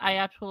Sith, I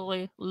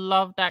absolutely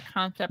love that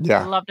concept.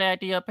 Yeah. I love the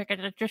idea, because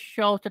it just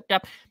shows the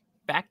depth.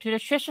 Back to the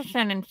Shish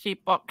Ascendancy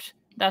books.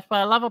 That's what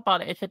I love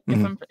about it. It's a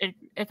different.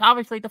 It's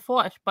obviously the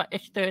Force, but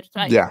it's third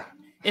sight. Yeah.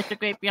 It's the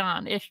Great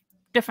Beyond. It's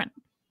different.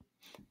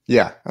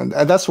 Yeah, and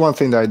that's one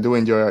thing that I do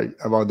enjoy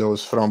about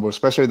those from books,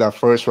 especially that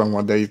first one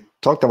when they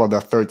talked about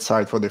the third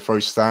sight for the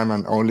first time,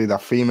 and only the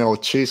female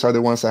chiefs are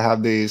the ones that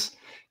have this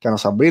kind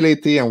of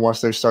ability, and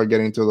once they start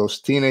getting to those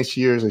teenage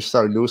years, they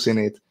start losing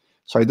it.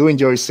 So I do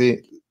enjoy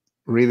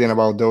reading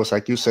about those,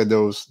 like you said,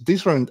 those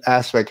different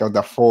aspects of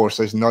the Force.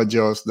 It's not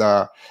just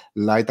the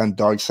light and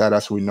dark side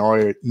as we know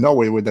it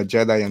with the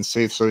Jedi and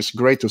Sith. So it's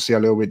great to see a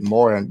little bit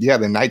more, and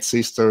the Night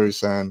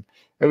Sisters and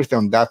everything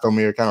on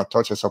Dathomir kind of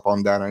touches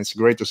upon that, and it's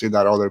great to see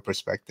that other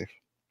perspective.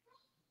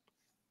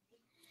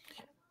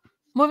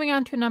 Moving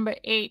on to number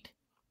 8.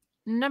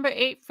 Number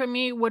 8 for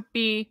me would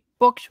be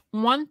books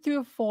 1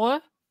 through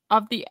 4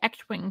 of the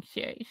X-Wing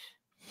series.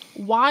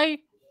 Why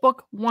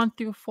book 1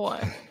 through 4?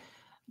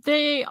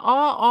 They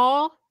are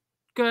all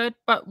good,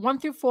 but 1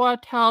 through 4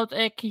 tells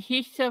a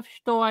cohesive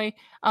story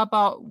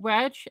about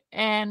Wedge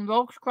and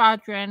Rogue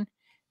Squadron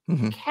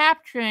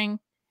capturing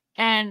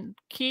and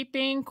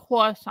keeping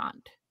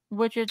Coruscant,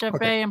 which is a Okay.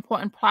 very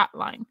important plot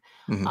line.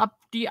 Mhm.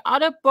 The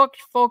other books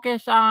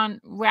focus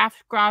on Wrath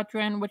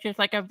Squadron, which is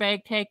like a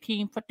vague tag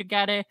team put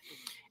together,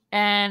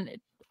 and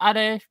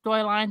other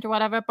storylines or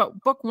whatever.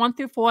 But book 1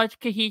 through 4 is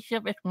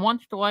cohesive. It's one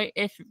story.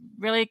 It's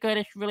really good.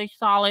 It's really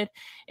solid.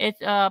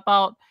 It's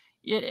about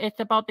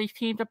these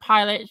teams of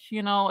pilots.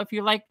 If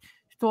you like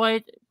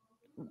stories,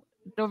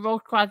 the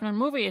Rogue Squadron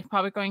movie is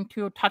probably going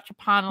to touch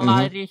upon a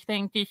lot of these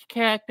things, these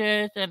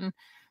characters, and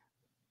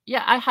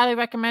yeah, I highly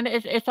recommend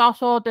it. It's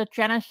also the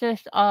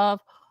genesis of,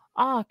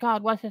 oh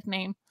God, what's his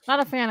name? Not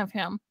a fan of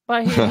him,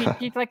 but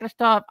he's like the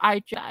star of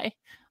IGI.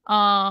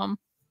 I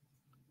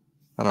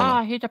don't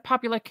know. He's a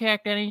popular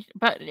character, and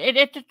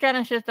it's the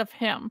genesis of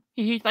him.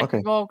 He's like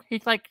Okay. Rogue.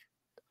 He's like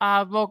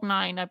Rogue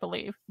 9, I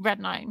believe. Red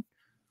 9.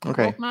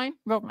 Okay. Rogue 9?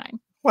 Rogue 9.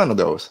 One of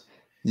those.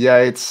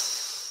 Yeah,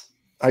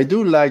 I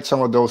do like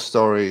some of those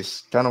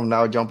stories. Kind of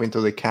now jumping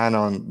to the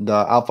canon.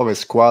 The Alphabet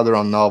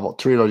Squadron novel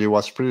trilogy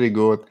was pretty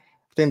good.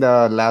 I think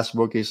the last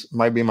book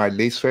might be my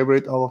least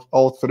favorite of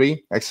all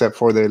three, except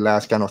for the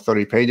last kind of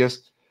 30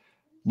 pages.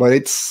 But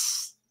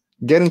it's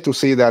getting to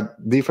see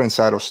that different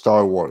side of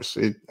Star Wars.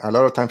 A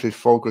lot of times it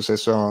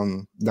focuses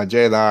on the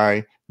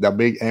Jedi, the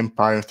big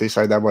empire, things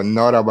like that, but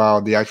not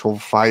about the actual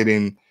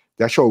fighting,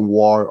 the actual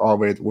war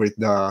of it with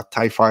the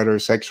TIE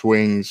fighters,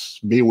 X-Wings,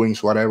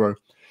 B-Wings, whatever.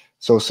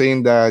 So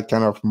seeing that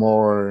kind of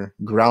more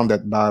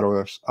grounded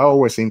battles are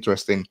always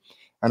interesting.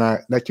 And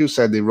like you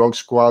said, the Rogue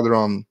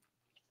Squadron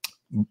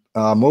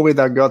movie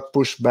that got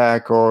pushed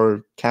back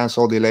or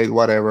canceled, delayed,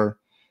 whatever,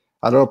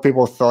 a lot of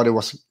people thought it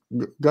was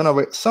gonna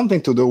be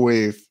something to do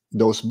with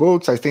those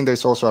books. I think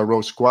there's also a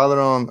Rogue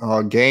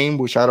Squadron game,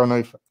 which I don't know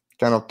if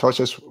kind of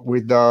touches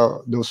with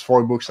those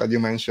 4 books that you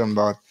mentioned,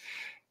 but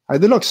I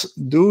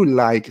do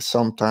like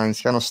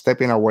sometimes kind of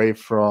stepping away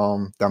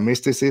from the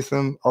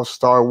mysticism of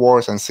Star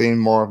Wars and seeing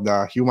more of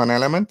the human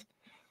element.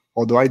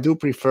 Although I do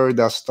prefer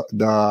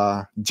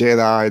the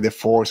Jedi, the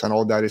Force, and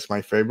all that is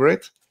my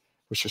favorite,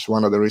 which is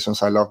one of the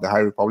reasons I love the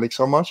High Republic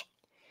so much.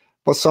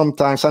 But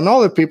sometimes, and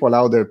other people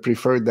out there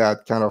prefer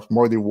that kind of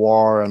more the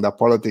war and the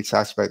politics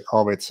aspect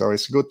of it. So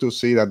it's good to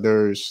see that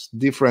there's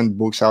different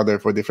books out there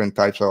for different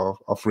types of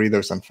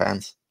readers and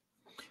fans.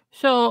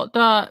 So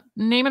the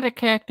name of the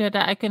character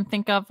that I can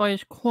think of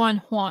is Corran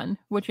Horn,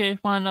 which is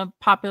one of the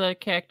popular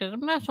characters. I'm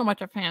not so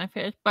much a fan of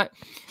his, but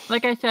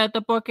like I said,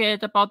 the book is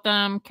about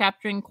them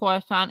capturing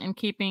Coruscant and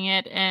keeping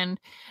it, and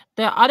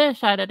the other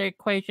side of the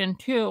equation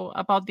too,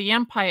 about the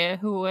Empire,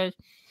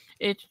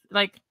 it's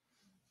like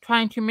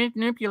trying to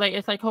manipulate.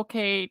 It's like,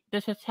 okay,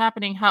 this is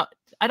happening. How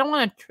I don't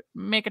want to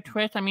make a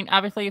twist. I mean,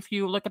 obviously, if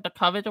you look at the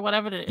covers or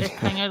whatever, it's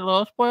kind of a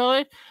little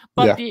spoilers,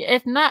 but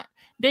it's not.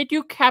 They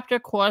do capture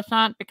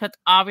Coruscant because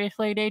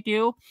obviously they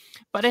do,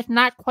 but it's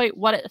not quite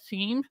what it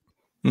seems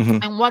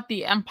and what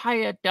the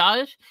Empire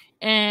does.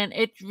 And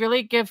it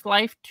really gives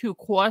life to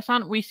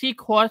Coruscant. We see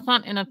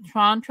Coruscant in a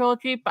Tron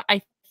trilogy, but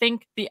I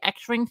think the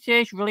X-Wing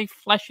series really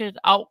fleshes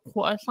out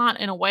Coruscant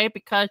in a way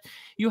because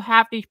you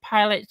have these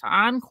pilots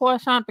on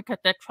Coruscant because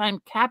they're trying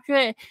to capture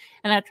it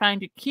and they're trying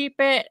to keep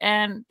it.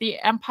 And the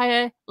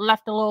Empire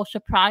left a little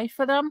surprise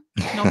for them.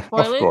 No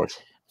spoilers. Of course.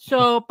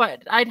 So,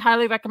 but I'd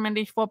highly recommend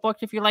these 4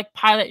 books if you like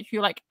pilots,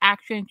 you like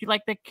actions, you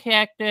like the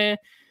character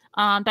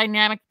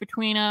dynamics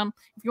between them.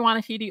 If you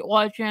want to see the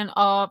origin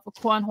of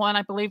Corran Horn,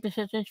 I believe this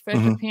is his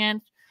first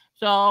appearance.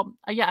 So,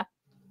 yeah.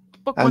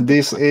 And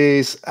this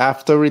is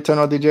after Return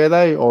of the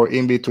Jedi or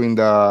in between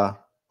the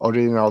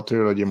original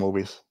trilogy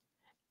movies?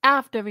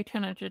 After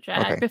Return of the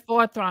Jedi,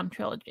 before Thrawn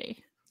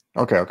trilogy.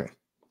 Okay.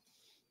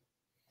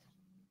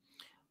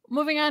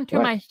 Moving on to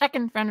my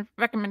second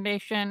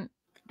recommendation,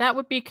 that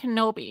would be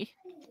Kenobi.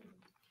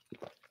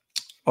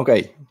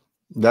 Okay,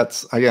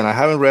 that's, again, I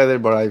haven't read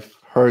it, but I've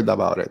heard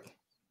about it.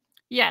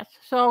 Yes,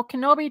 so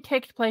Kenobi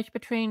takes place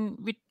between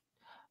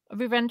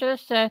Revenge of the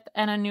Sith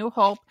and A New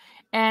Hope,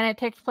 and it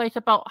takes place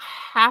about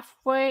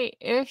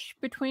halfway-ish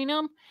between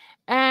them,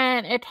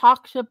 and it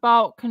talks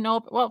about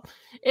Kenobi. Well,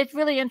 it's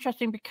really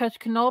interesting because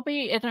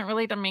Kenobi isn't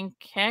really the main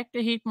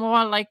character. He's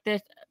more like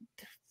this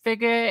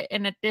figure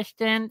in the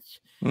distance,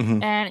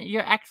 and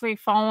you're actually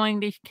following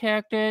these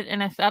characters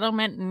in a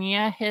settlement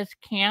near his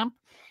camp.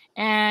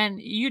 And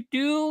you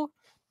do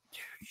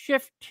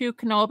shift to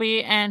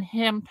Kenobi and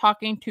him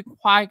talking to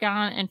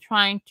Qui-Gon and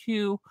trying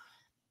to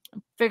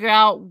figure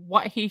out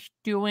what he's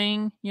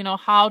doing,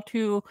 how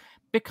to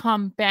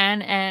become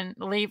Ben and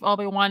leave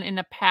Obi-Wan in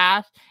the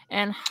past,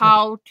 and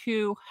how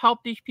to help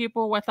these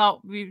people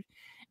without...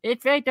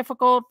 It's very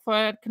difficult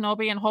for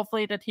Kenobi, and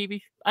hopefully the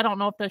TV... I don't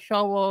know if the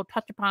show will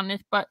touch upon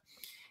this, but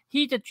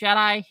he's a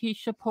Jedi.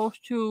 He's supposed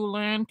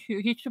to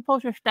he's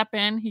supposed to step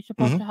in. He's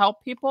supposed to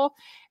help people.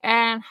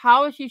 And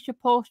how is he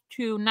supposed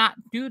to not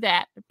do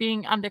that,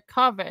 being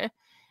undercover,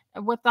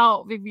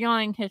 without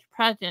revealing his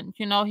presence?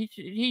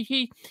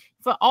 He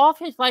for all of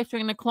his life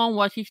during the Clone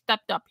Wars, he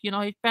stepped up. He's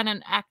been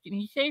in action.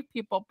 He saved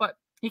people, but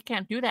he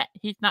can't do that.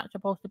 He's not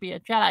supposed to be a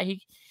Jedi.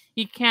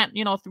 He can't,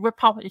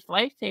 rip out his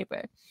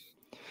lightsaber.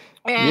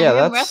 And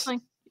that's...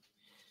 wrestling.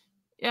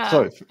 Yeah.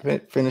 Sorry,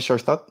 finish your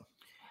thought.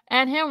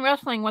 And him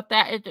wrestling with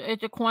that is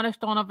a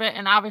cornerstone of it.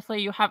 And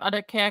obviously, you have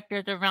other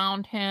characters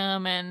around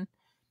him, and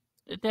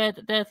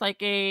there's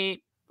like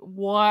a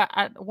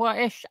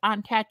war-ish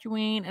on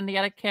Tatooine and the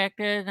other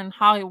characters and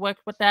how he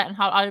works with that and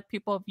how other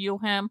people view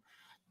him.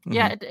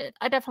 Yeah,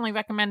 I definitely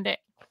recommend it.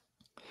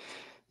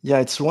 Yeah,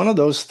 it's one of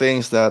those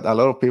things that a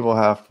lot of people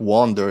have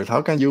wondered.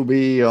 How can you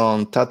be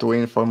on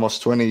Tatooine for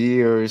almost 20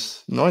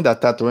 years, knowing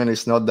that Tatooine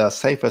is not the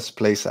safest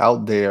place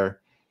out there,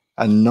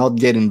 and not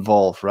get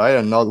involved, right?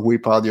 And not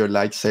whip out your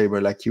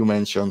lightsaber like you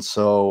mentioned.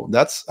 So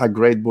that's a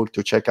great book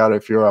to check out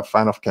if you're a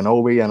fan of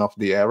Kenobi and of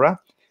the era.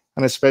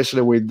 And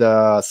especially with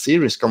the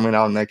series coming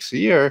out next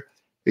year,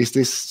 is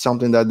this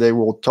something that they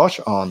will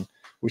touch on,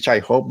 which I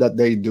hope that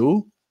they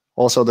do.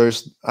 Also,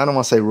 there's, I don't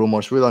want to say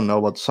rumors, we don't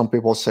know, but some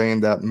people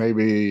saying that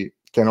maybe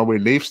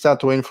Kenobi leaves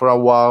Tatooine for a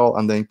while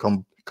and then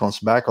comes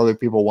back. Other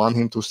people want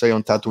him to stay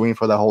on Tatooine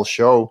for the whole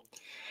show.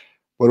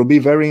 But it'll be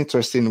very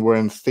interesting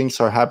when things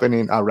are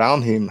happening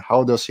around him.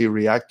 How does he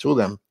react to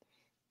them?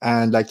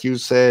 And like you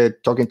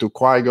said, talking to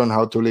Qui-Gon,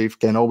 how to leave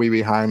Kenobi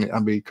behind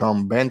and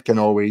become Ben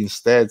Kenobi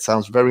instead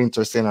sounds very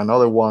interesting.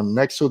 Another one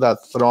next to that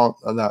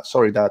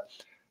that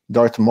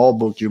Darth Maul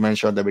book you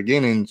mentioned at the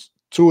beginning.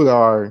 Two that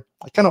are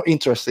kind of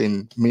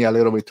interesting me a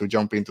little bit to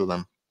jump into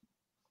them.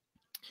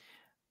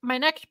 My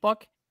next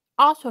book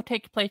also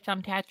takes place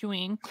on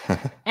Tatooine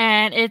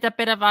and is a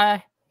bit of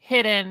a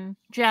hidden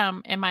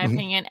gem in my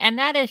opinion, and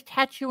that is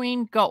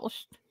Tatooine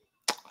Ghost.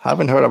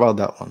 Haven't heard about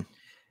that one.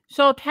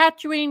 So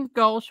Tatooine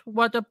Ghost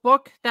was a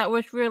book that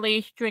was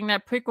released during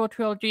that prequel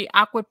trilogy,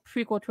 awkward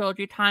prequel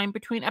trilogy time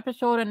between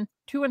episode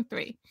 2 and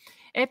 3.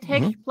 It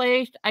takes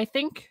place, I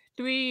think,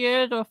 3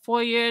 years or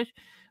 4 years.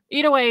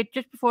 Either way,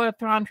 just before the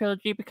Thrawn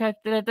trilogy, because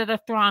there's a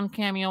Thrawn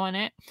cameo in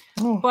it.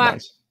 But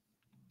nice.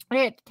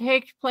 It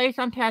takes place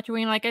on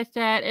Tatooine, like I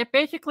said. It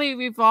basically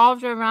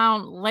revolves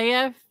around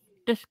Leia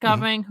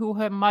discovering who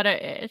her mother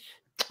is.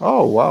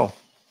 Oh, wow.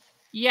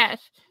 Yes.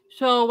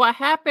 So what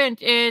happens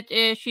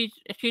is she's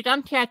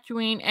on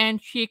Tatooine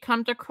and she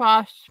comes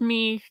across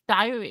Shmi's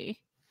diary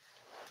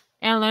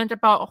and learns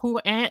about who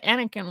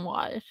Anakin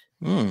was,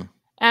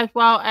 as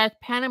well as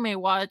Padme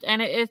was.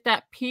 And it is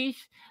that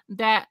piece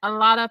that a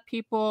lot of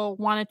people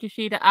wanted to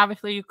see that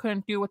obviously you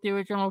couldn't do with the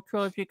original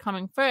trilogy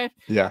coming first.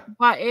 Yeah.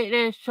 But it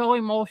is so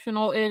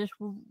emotional. It is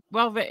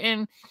well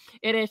written.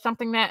 It is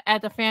something that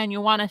as a fan you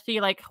want to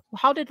see, like,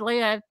 how did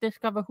Leia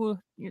discover who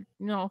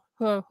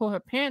her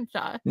parents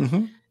are?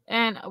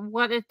 And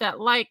what is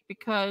that like?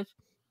 Because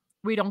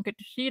we don't get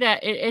to see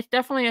that. It's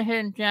definitely a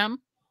hidden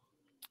gem.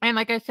 And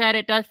like I said,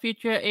 it does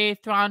feature a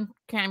Thrawn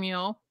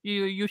cameo.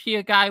 You see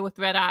a guy with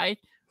red eyes.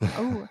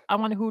 Oh, I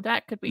wonder who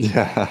that could be.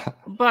 Yeah.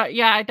 But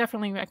yeah, I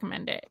definitely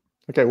recommend it.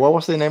 Okay, what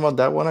was the name of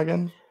that one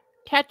again?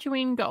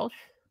 Tatooine Ghost.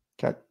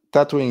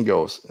 Tatooine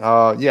Ghost.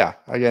 Yeah,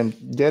 again,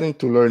 getting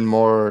to learn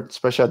more,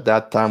 especially at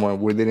that time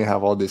when we didn't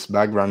have all this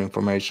background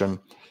information.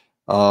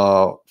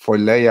 For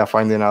Leia,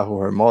 finding out who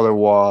her mother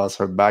was,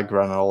 her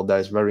background, and all that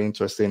is very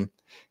interesting.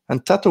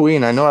 And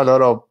Tatooine, I know a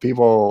lot of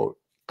people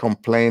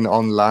complain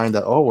online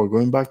that, oh, we're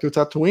going back to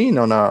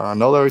Tatooine on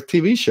another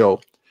TV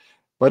show.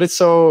 But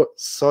it's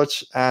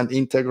such an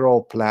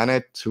integral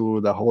planet to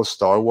the whole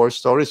Star Wars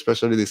story,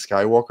 especially the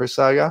Skywalker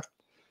saga.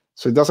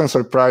 So it doesn't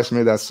surprise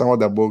me that some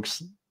of the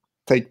books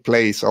take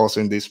place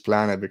also in this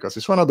planet, because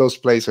it's one of those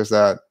places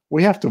that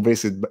we have to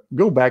visit,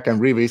 go back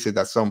and revisit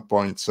at some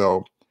point.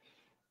 So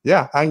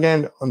yeah,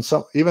 again,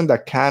 even the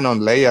canon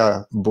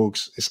Leia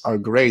books are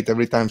great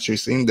every time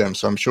she's in them.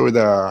 So I'm sure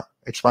the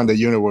expanded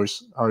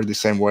universe are the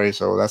same way.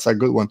 So that's a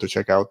good one to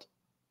check out.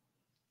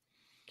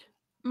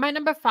 My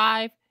number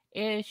 5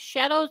 is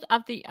Shadows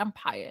of the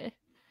Empire.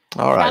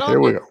 All right,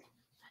 here we go.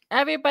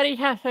 Everybody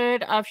has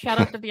heard of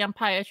Shadows of the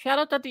Empire.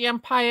 Shadows of the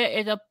Empire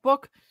is a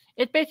book.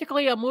 It's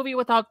basically a movie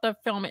without the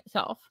film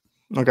itself.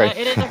 Okay.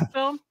 It is a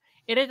film.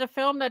 It is a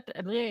film that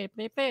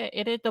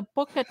it is a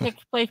book that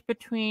takes place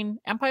between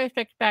Empire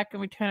Strikes Back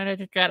and Return of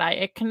the Jedi.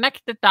 It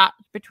connects the dots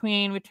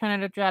between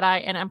Return of the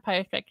Jedi and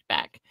Empire Strikes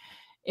Back.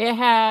 It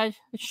has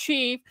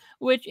Sheev,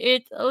 which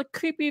is a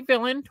creepy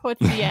villain towards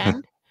the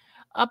end,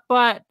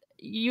 but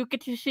you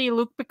get to see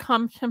Luke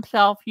becomes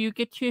himself. You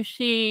get to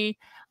see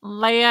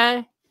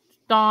Leia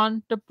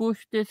don the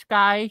boost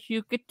disguise.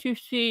 You get to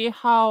see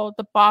how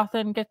the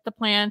Bothan gets the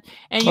plan,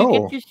 and you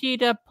get to see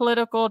the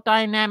political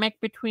dynamic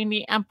between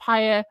the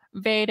Empire,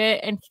 Vader,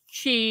 and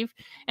Sheev,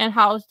 and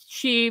how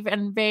Sheev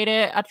and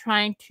Vader are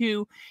trying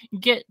to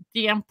get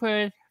the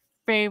Emperor's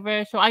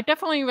favor. So I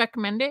definitely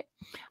recommend it.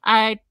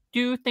 I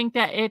do think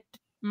that it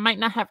might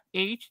not have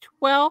aged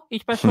well,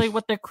 especially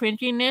with the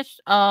cringiness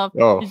of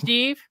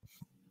Sheev.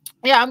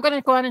 Yeah, I'm going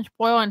to go ahead and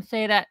spoil and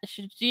say that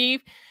Sheev,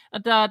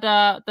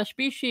 the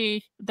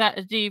species that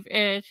Sheev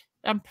is,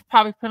 I'm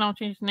probably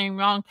pronouncing his name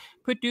wrong,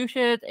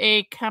 produces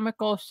a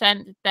chemical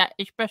scent that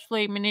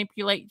especially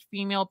manipulates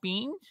female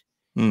beings.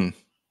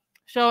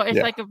 So it's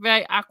like a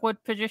very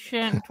awkward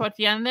position towards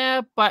the end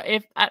there. But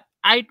if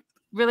I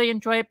really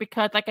enjoy it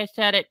because, like I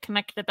said, it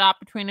connects the dot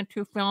between the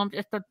two films.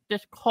 It's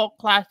this cult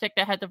classic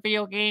that has a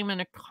video game and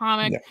a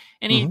comic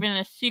and even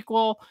a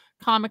sequel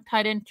comic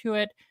tied into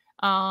it.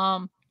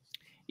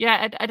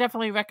 Yeah, I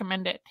definitely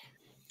recommend it.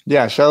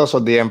 Yeah, Shadows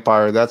of the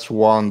Empire. That's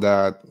one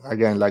that,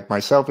 again, like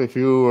myself, if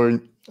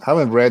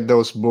haven't read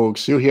those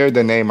books, you hear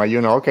the name and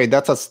you know, okay,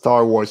 that's a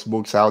Star Wars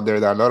books out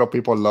there that a lot of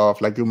people love.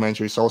 Like you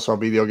mentioned, it's also a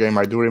video game.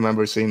 I do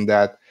remember seeing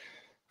that.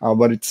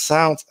 But it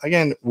sounds,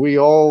 again, we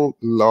all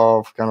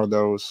love kind of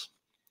those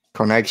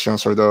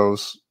connections or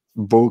those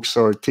books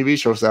or TV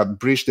shows that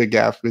bridge the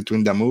gap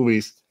between the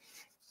movies.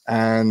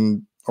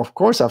 And of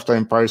course, after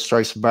Empire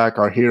Strikes Back,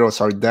 our heroes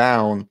are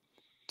down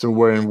to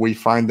where we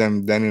find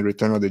them then in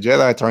Return of the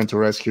Jedi, trying to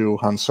rescue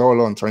Han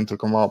Solo and trying to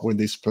come up with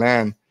this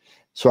plan.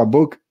 So a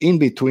book in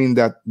between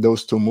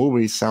those two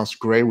movies sounds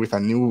great with a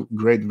new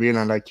great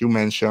villain, like you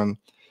mentioned,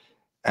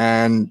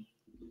 and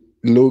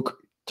Luke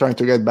trying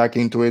to get back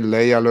into it,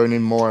 Leia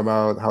learning more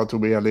about how to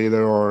be a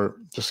leader or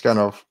just kind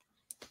of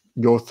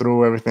go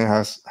through everything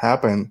has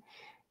happened.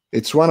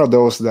 It's one of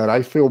those that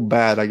I feel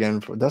bad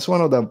again. That's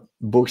one of the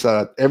books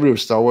that every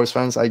Star Wars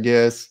fans, I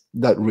guess,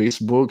 that reads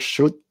books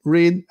should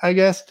read, I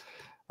guess.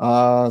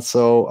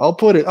 So I'll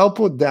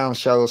put down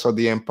Shadows of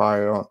the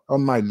Empire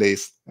on my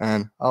list,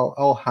 and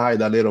I'll hide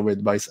a little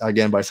bit by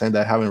saying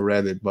that I haven't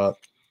read it. But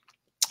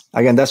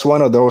again, that's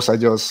one of those I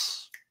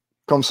just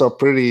comes up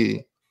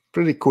pretty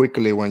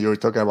quickly when you're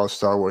talking about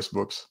Star Wars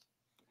books.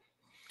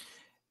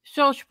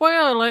 So,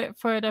 spoiler alert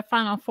for the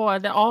Final Four,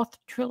 they're all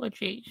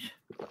trilogies.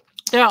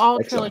 They're all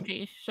Excellent.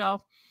 trilogies.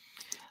 So,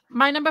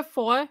 my number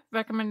 4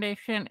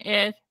 recommendation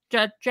is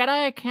the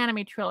Jedi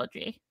Academy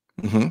trilogy,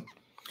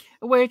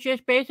 which is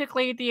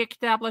basically the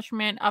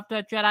establishment of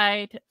the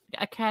Jedi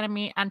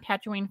Academy on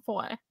Tatooine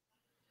 4.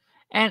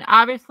 And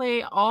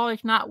obviously, all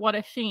is not what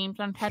it seems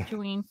on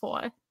Tatooine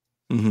 4.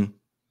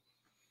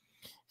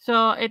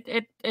 So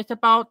it's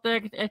about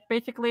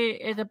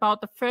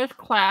the first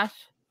class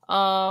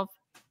of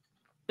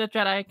the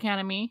Jedi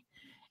Academy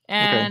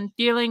and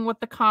dealing with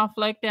the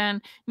conflict.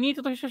 And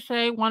needless to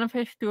say, one of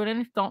his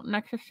students don't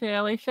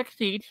necessarily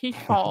succeed. He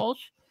falls.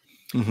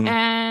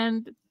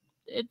 And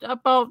it's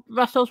about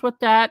wrestles with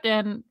that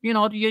and,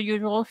 your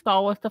usual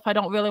Star Wars stuff. I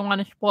don't really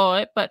want to spoil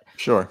it, but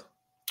sure.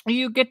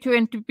 You get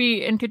to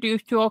be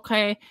introduced to,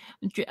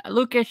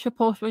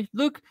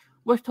 Luke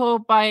was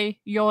told by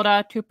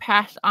Yoda to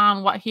pass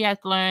on what he has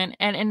learned.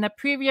 And in the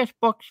previous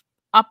books,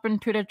 up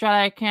into the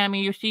Jedi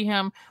Academy, you see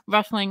him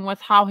wrestling with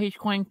how he's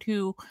going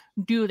to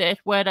do this.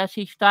 Where does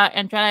he start?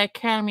 And Jedi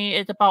Academy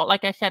is about,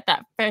 like I said,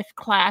 that first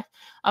class,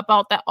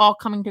 about that all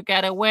coming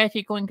together. Where is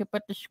he going to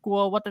put the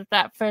school? What does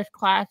that first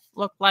class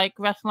look like?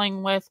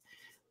 Wrestling with,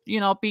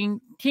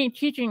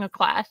 teaching a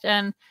class.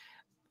 And,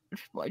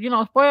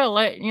 spoiler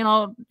alert,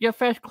 your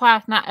first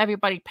class, not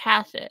everybody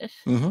passes.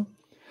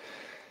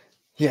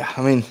 Yeah,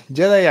 I mean,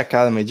 Jedi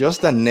Academy,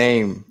 just the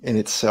name in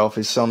itself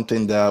is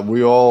something that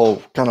we all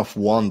kind of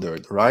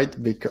wondered, right?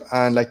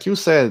 And like you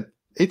said,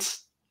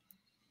 it's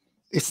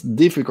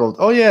difficult.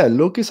 Oh yeah,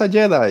 Luke is a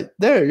Jedi.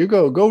 There you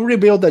go. Go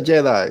rebuild the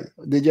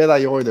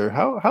Jedi Order.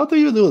 How do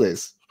you do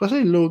this?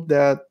 Especially Luke,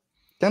 that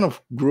kind of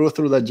grew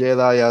through the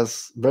Jedi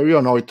as very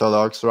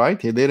unorthodox,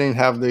 right? He didn't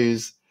have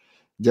this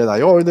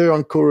Jedi Order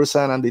on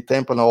Coruscant and the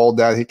temple and all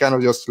that. He kind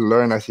of just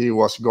learned as he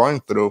was going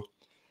through.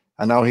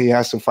 And now he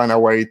has to find a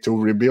way to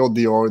rebuild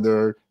the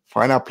order,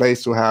 find a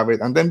place to have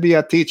it, and then be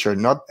a teacher.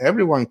 Not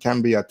everyone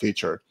can be a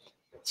teacher.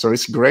 So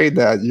it's great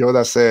that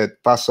Yoda said,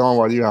 pass on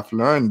what you have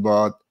learned,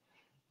 but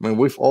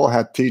we've all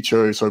had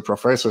teachers or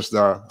professors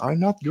that are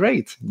not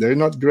great. They're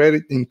not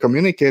great in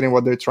communicating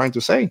what they're trying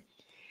to say.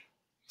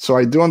 So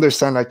I do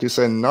understand, like you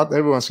said, not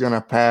everyone's going to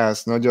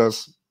pass, not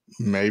just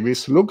maybe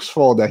it's Luke's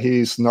fault that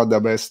he's not the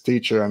best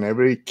teacher, and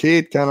every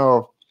kid kind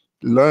of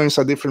learns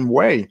a different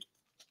way.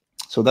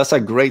 So that's a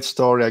great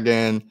story.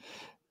 Again,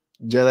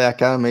 Jedi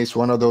Academy is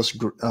one of those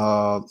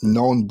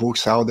known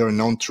books out there,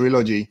 known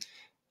trilogy.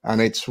 And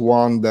it's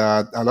one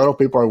that a lot of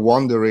people are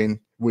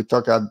wondering. We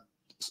talk a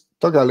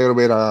little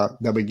bit at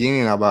the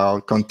beginning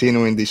about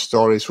continuing these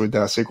stories with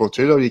the sequel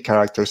trilogy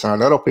characters. And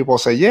a lot of people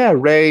say, yeah,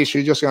 Rey,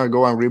 she's just going to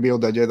go and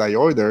rebuild the Jedi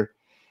Order.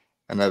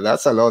 And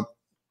that's a lot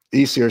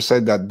easier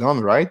said than done,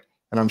 right?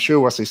 And I'm sure it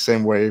was the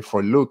same way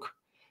for Luke.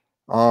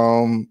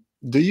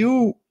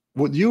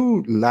 Would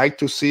you like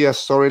to see a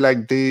story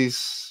like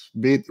this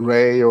beat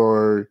Rey,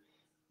 or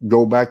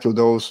go back to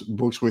those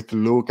books with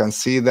Luke and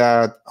see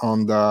that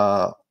on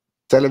the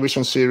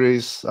television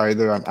series,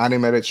 either an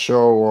animated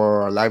show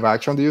or a live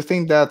action? Do you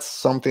think that's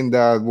something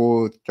that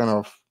would kind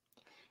of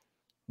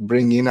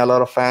bring in a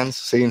lot of fans,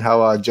 seeing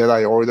how a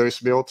Jedi Order is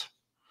built?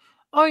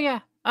 Oh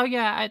yeah.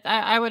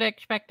 I would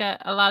expect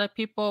that a lot of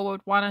people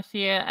would want to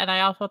see it, and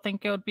I also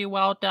think it would be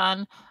well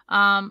done.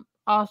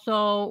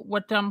 Also,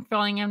 with them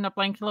filling in the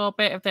blanks a little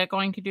bit, if they're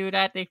going to do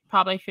that, they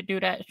probably should do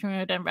that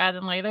sooner rather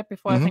than later,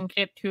 before things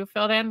get too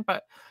filled in.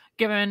 But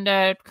given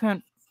the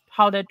current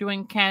how they're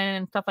doing canon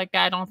and stuff like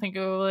that, I don't think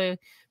it will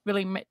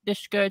really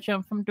discourage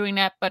them from doing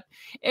that. But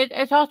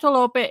it's also a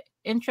little bit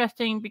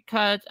interesting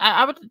because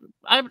I would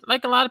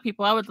like a lot of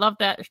people, I would love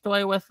that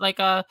story with like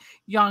a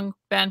young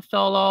Ben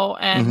Solo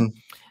and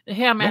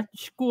him at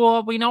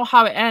school. We know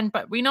how it ends,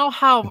 but we know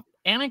how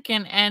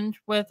Anakin ends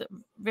with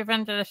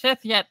Revenge of the Sith,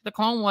 yet the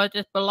Clone Wars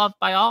is beloved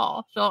by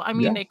all. So, I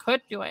mean, they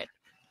could do it.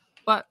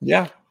 But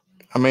Yeah.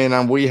 I mean,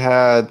 and we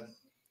had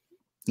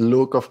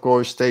Luke, of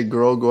course, take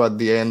Grogu at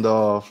the end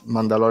of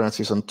Mandalorian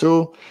season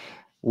 2.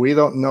 We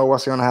don't know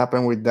what's going to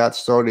happen with that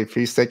story if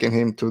he's taking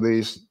him to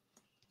this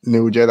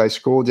new Jedi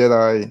school,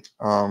 Jedi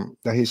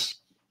that he's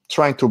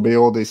trying to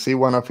build. Is he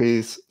one of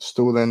his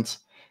students?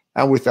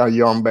 And with a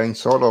young Ben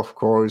Solo, of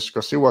course,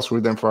 because he was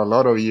with them for a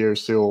lot of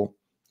years till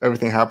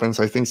everything happens.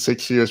 I think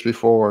 6 years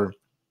before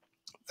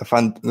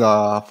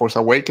the Force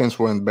Awakens,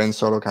 when Ben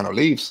Solo kind of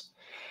leaves.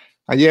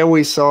 And yeah,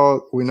 we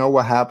know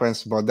what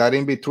happens, but that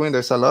in between,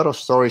 there's a lot of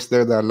stories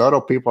there that a lot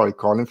of people are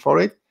calling for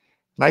it.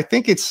 And I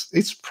think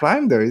it's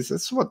prime there.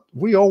 It's what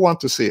we all want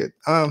to see it.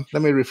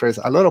 Let me rephrase.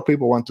 A lot of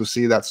people want to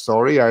see that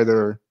story,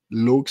 either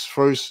Luke's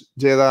first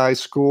Jedi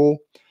school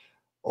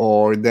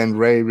or then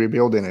Rey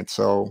rebuilding it.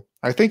 So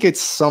I think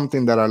it's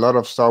something that a lot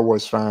of Star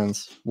Wars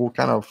fans will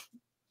kind of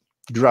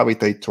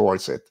gravitate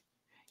towards it.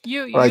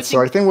 you All right, think,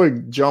 so I think we're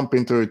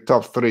jumping to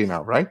top 3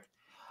 now, right?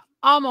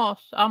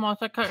 almost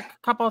a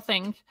couple of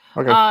things.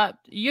 Okay.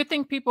 You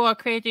think people are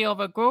crazy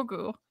over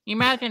Grogu?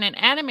 Imagine an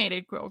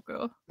animated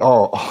Grogu.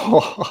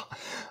 Oh,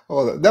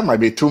 that might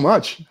be too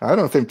much. I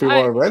don't think people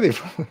are ready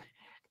for.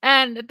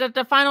 And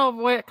the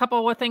final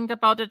couple of things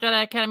about the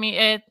Jedi Academy,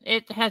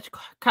 it has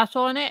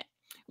Kessel in it,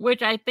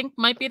 which I think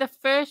might be the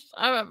first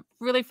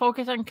really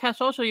focus on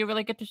Kessel, so you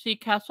really get to see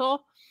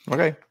Kessel.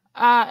 Okay.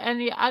 And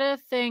the other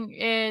thing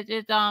is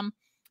it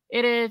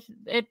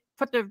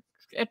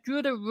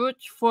drew the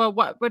roots for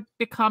what would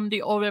become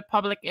the Old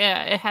Republic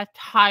era. It had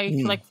ties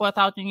to like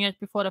 4,000 years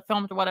before the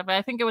films or whatever.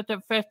 I think it was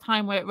the first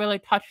time where it really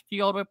touched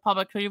the Old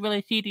Republic. So you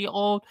really see the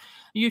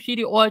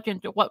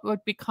origins of what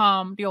would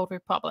become the Old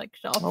Republic.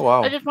 So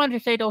wow. I just wanted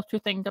to say those two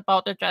things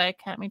about the Jedi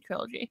Academy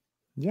trilogy.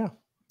 Yeah,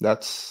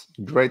 that's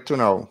great to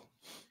know.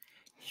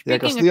 Yeah,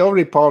 because the Old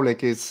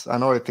Republic is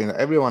another thing.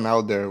 Everyone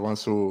out there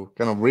wants to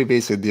kind of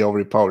revisit the Old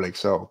Republic.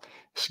 So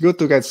it's good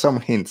to get some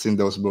hints in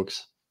those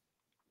books.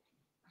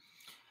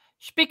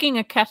 Speaking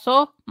of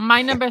Kessel,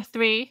 my number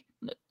 3,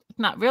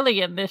 not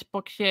really in this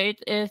book series,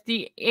 is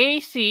the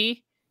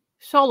AC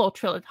Solo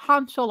trilogy,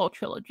 Han Solo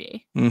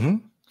trilogy.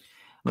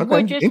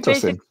 Okay,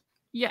 interesting.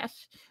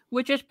 Yes,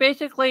 which is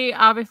basically,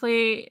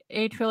 obviously,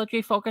 a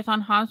trilogy focused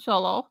on Han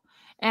Solo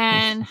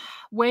and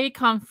where he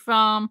comes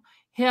from,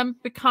 him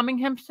becoming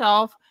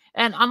himself,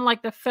 and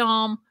unlike the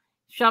film,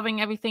 shoving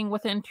everything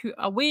within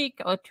a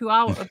week or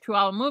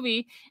 2-hour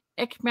movie,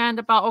 expand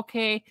about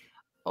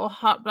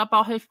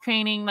about his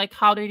training, like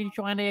how did he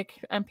join the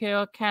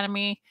Imperial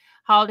Academy,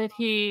 how did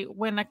he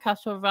win the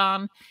Kessel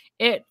Run.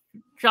 It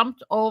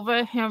jumped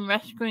over him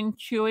rescuing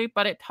Chewie,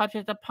 but it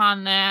touches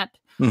upon that.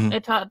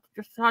 It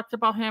talks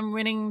about him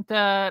winning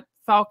the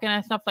Falcon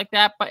and stuff like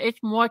that, but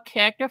it's more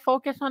character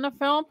focused on the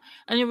film,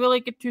 and you really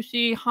get to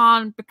see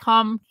Han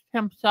become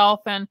himself.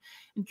 And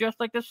just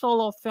like the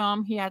Solo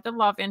film, he has a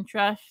love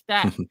interest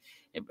that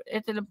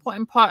it's an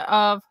important part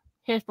of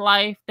his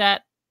life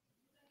that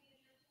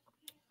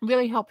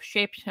really helps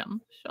shape him.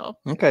 So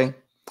okay,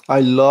 I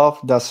love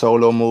the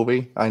Solo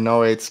movie. I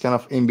know it's kind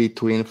of in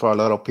between for a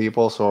lot of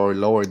people, so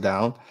lower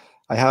down.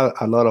 I had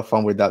a lot of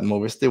fun with that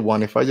movie. Still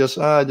one. If I just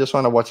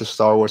want to watch a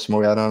Star Wars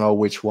movie, I don't know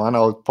which one,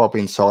 I'll pop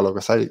in Solo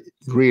because I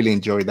really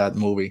enjoyed that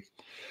movie.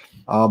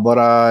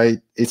 But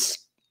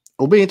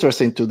it'll be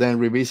interesting to then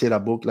revisit a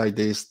book like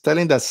this,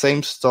 telling that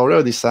same story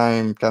or the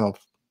same kind of,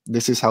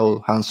 this is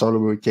how Han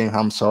Solo became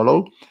Han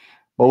Solo,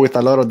 but with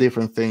a lot of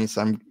different things.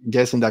 I'm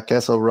guessing that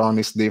Kessel Run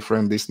is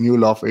different. This new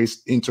love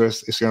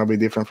interest is going to be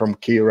different from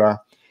Kira.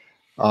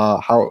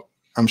 How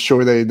I'm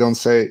sure they don't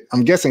say,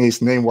 I'm guessing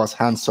his name was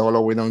Han Solo.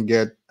 We don't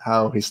get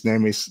how his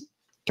name is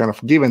kind of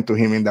given to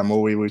him in the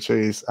movie, which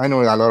is, I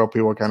know a lot of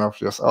people kind of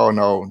just, oh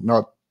no,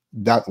 not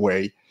that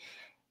way.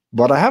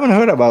 But I haven't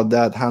heard about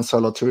that Han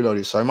Solo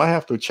trilogy, so I might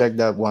have to check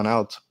that one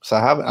out. So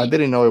I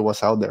didn't know it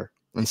was out there.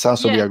 And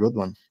sounds to be a good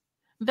one.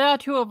 There are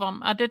 2 of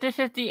them. This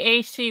is the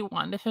AC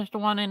one. This is the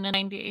one in the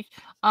 90s.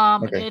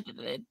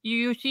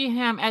 You see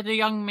him as a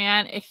young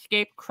man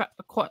escape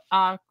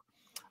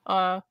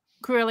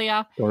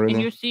Corellia,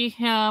 and you see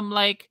him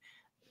like,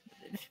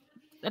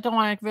 I don't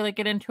want to really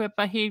get into it,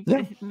 but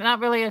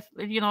not really,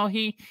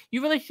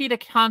 you really see the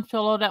Han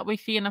Solo that we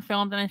see in the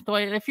films and the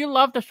story. If you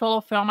love the Solo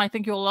film, I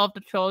think you'll love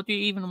the trilogy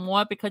even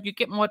more because you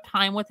get more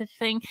time with this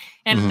thing,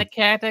 and the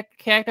character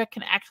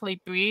can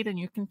actually breathe, and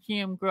you can see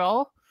him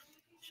grow.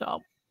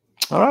 So,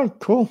 all right,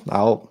 cool.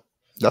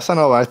 That's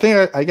another. I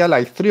think I got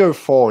like 3 or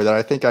 4 that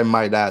I think I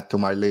might add to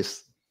my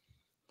list.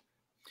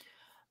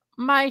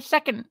 My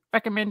second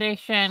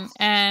recommendation,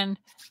 and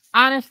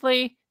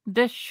honestly,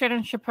 this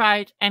shouldn't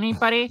surprise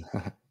anybody.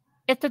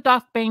 It's the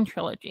Darth Bane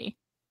trilogy.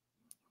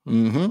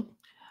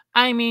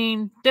 I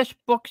mean, this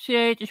book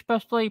series,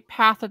 especially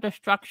Path of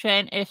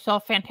Destruction, is so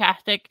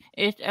fantastic.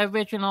 It's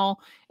original.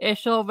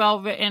 It's so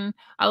well written.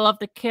 I love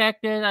the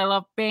characters. I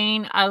love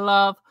Bane. I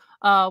love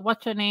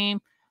what's her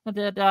name,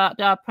 the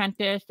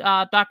apprentice,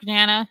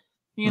 Doxana.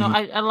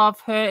 I love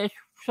her. It's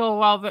so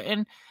well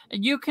written.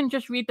 You can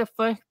just read the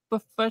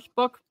first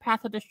book,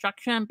 Path of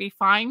Destruction, and be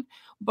fine.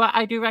 But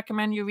I do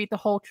recommend you read the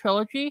whole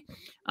trilogy.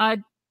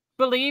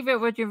 believe it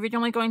was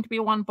originally going to be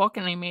one book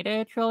and they made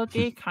it a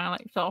trilogy, kind of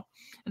like so.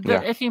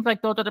 Yeah. It seems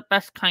like those are the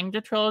best kinds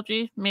of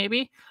trilogies,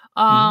 maybe.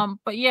 Mhm.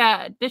 But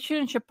yeah, this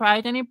shouldn't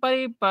surprise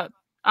anybody. But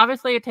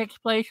obviously, it takes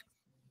place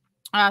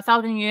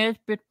 1,000 years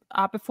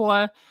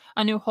before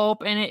A New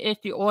Hope, and it is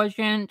the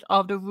origins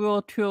of the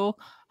Rule 2,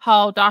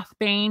 how Darth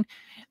Bane,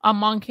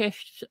 among his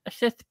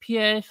Sith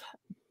peers,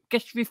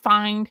 gets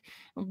refined,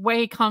 where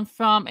he comes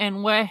from,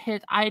 and where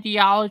his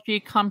ideology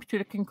comes to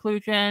the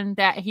conclusion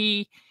that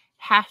he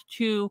has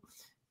to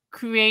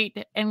create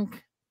and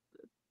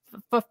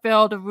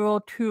fulfill the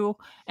Rule 2.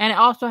 And it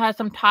also has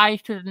some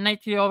ties to the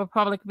Knights of the Old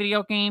Republic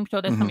video game, so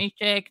there's some Mhm.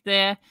 Easter eggs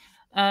there.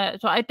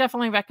 So I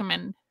definitely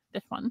recommend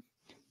this one.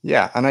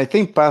 Yeah, and I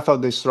think Path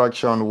of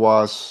Destruction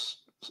was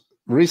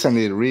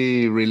recently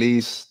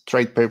re-released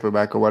trade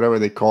paperback or whatever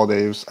they called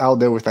it. It was out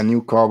there with a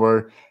new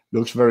cover.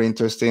 Looks very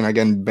interesting.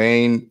 Again,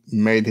 Bane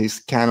made his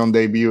canon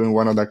debut in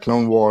one of the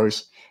Clone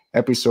Wars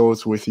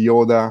episodes with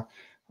Yoda.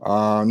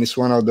 And it's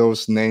one of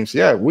those names.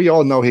 Yeah, we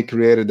all know he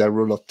created that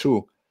Rule of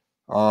Two.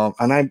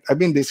 And I've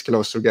been this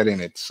close to getting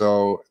it.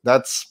 So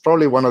that's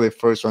probably one of the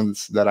first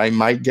ones that I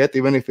might get,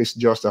 even if it's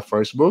just the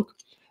first book.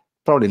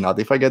 Probably not.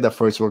 If I get the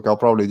first book, I'll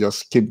probably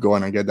just keep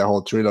going and get the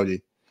whole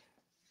trilogy.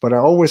 But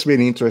I've always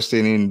been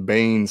interested in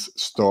Bane's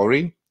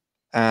story,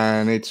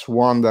 and it's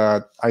one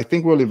that I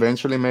think will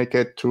eventually make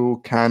it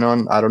to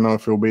canon. I don't know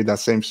if it will be the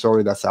same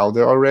story that's out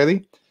there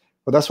already,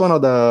 but that's one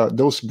of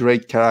those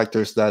great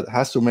characters that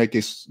has to make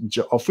his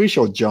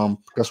official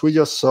jump, because we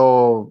just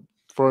saw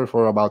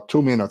for about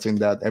 2 minutes in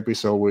that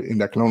episode in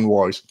the Clone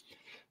Wars.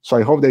 So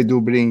I hope they do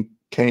bring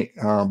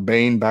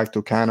Bane back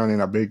to canon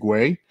in a big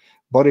way.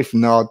 But if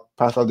not,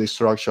 Path of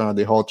Destruction and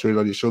the whole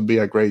trilogy should be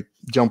a great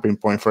jumping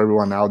point for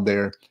everyone out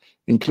there,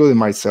 including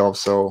myself.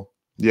 So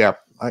yeah,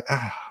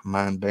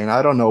 man, Bane,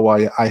 I don't know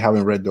why I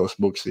haven't read those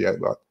books yet,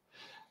 but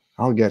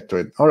I'll get to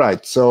it. All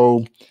right.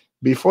 So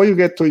before you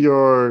get to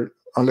your,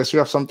 unless you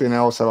have something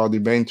else about the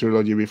Bane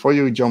trilogy, before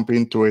you jump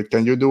into it,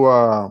 can you do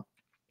a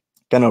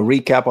kind of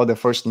recap of the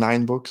first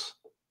 9 books?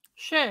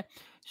 Sure.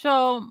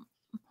 So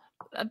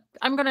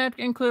I'm going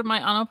to include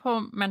my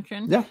honorable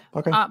mentions. Yeah.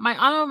 Okay. My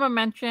honorable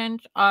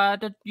mentions are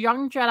the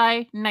Young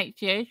Jedi Knight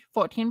series,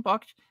 14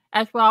 books,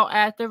 as well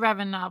as the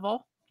Revan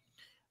novel.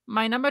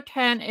 My number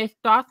 10 is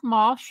Darth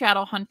Maul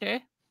Shadowhunter.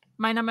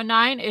 My number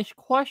 9 is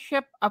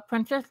Courtship of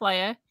Princess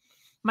Leia.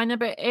 My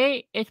number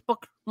 8 is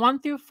book 1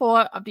 through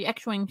 4 of the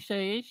X-Wing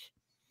series.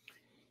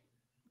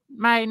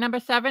 My number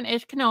 7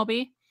 is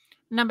Kenobi.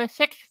 Number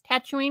 6,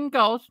 Tatooine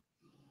Ghost.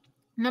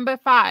 Number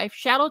 5,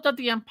 Shadows of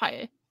the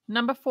Empire.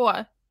 Number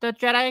 4, the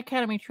Jedi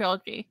Academy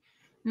trilogy.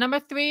 Number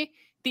 3,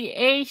 the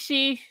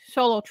AC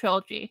Solo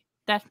trilogy.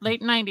 That's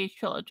late 90s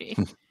trilogy.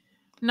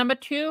 Number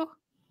 2,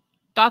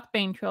 Darth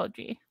Bane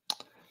trilogy.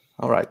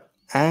 All right.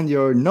 And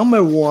your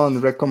number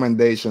 1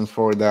 recommendation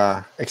for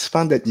the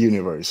expanded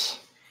universe?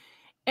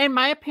 In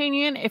my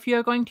opinion, if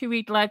you're going to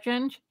read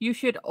Legends, you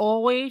should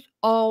always,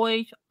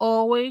 always,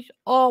 always,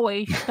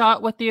 always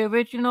start with the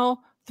original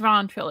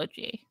Thrawn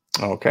trilogy.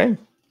 Okay.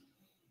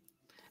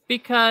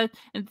 Because,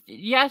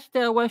 yes,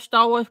 there were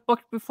Star Wars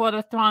books before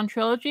the Thrawn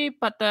trilogy,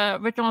 but the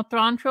original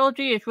Thrawn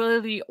trilogy is really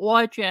the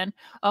origin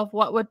of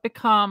what would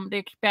become the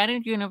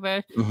expanded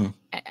universe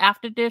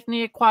after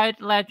Disney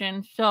acquired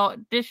Legends. So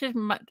this is,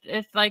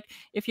 it's like,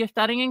 if you're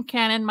studying in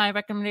canon, my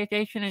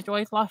recommendation is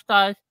always Lost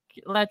Stars.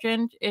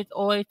 Legends is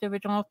always the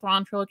original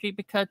Thrawn trilogy,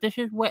 because this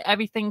is where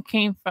everything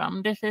came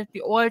from. This is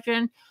the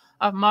origin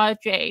of Mara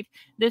Jade.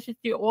 This is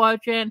the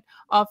origin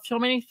of so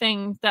many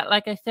things that,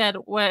 like I said,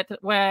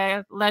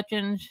 where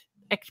Legends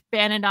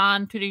expanded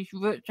on to these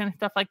roots and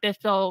stuff like this.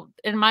 So,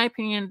 in my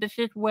opinion, this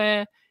is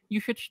where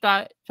you should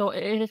start. So,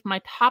 it is my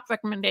top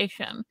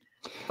recommendation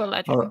for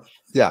Legends.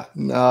 Yeah,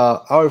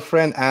 our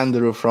friend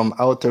Andrew from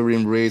Outer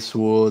Rim Reads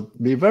would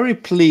be very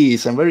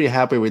pleased and very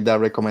happy with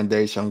that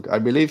recommendation. I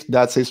believe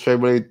that's his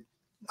favorite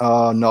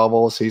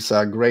novels. He's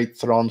a great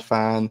Thrawn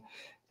fan,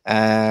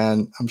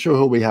 and I'm sure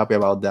he'll be happy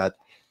about that.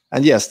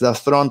 And yes, the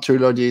Thrawn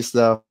trilogy is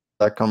the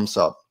that comes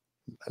up.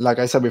 Like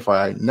I said before,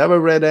 I never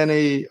read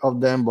any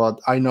of them, but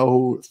I know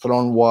who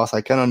Thrawn was.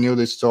 I kind of knew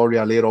the story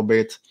a little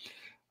bit,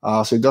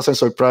 so it doesn't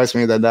surprise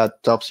me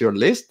that tops your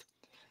list.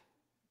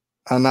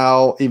 And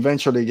I'll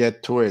eventually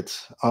get to it.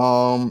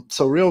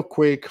 So real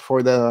quick,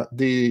 for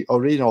the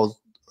original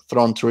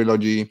Thrawn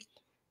trilogy,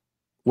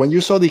 when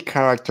you saw the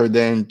character,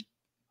 then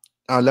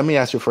let me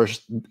ask you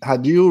first: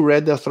 had you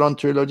read the Thrawn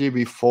trilogy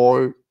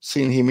before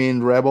seeing him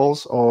in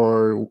Rebels,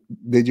 or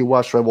did you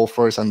watch Rebel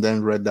first and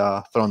then read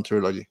the Thrawn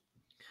trilogy?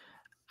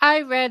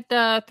 I read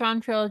the Thrawn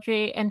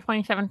trilogy in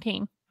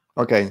 2017.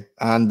 Okay,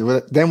 and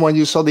then when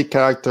you saw the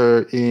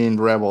character in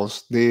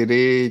Rebels, did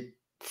it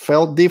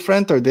felt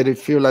different, or did it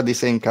feel like the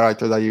same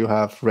character that you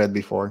have read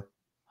before?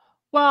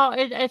 Well,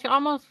 it's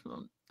almost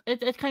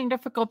it's kind of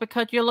difficult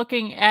because you're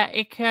looking at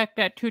a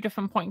character at 2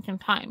 different points in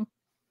time.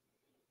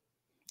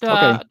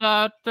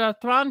 Okay. The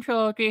Thrawn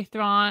trilogy,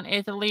 Thrawn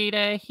is a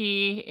leader.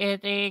 He is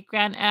a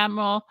Grand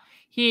Admiral.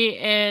 He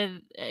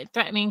is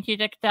threatening. He's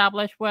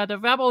established. Where the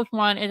Rebels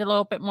one is a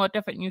little bit more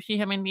different. You see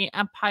him in the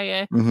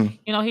Empire. Mhm.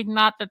 You know, he's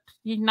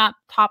not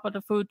top of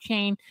the food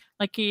chain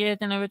like he is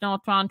in the original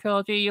Thrawn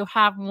trilogy. You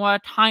have more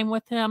time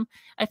with him,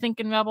 I think,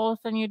 in Rebels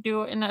than you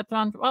do in the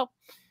Thrawn. Well,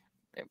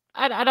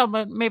 I don't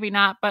know, maybe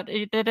not, but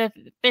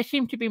they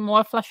seem to be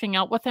more fleshing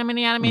out with him in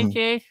the animated Mhm.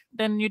 series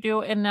than you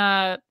do in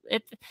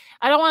it.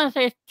 I don't want to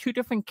say it's two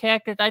different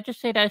characters. I just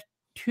say that it's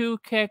two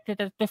characters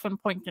at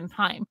different points in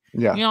time.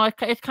 Yeah. You know,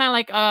 it's kind of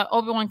like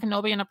Obi-Wan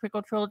Kenobi in the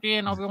prequel trilogy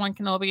and Obi-Wan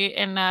Kenobi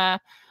in the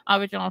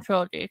original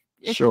trilogy.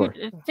 It's Sure.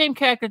 it's same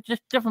character,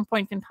 just different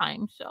points in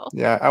time. So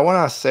Yeah, I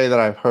want to say that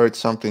I've heard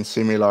something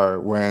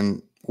similar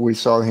when we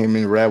saw him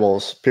in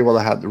Rebels. People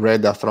that had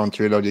read the Thrawn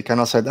trilogy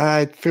kind of said,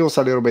 it feels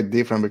a little bit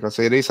different because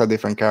it is a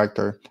different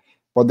character.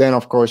 But then,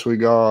 of course, we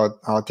got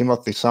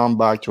Timothy Zahn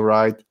back to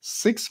write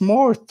 6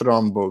 more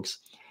Thrawn books.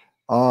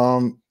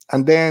 And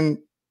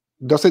then,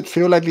 does it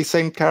feel like the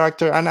same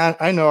character? And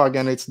I know,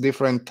 again, it's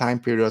different time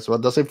periods,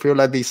 but does it feel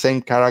like the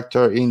same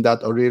character in that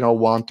original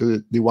one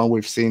to the one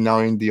we've seen now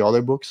in the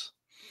other books?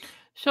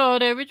 So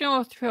the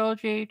original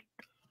trilogy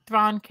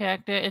Thrawn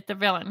character is the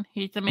villain.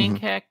 He's the main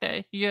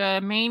character.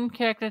 Your main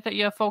characters that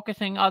you're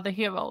focusing are the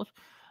heroes.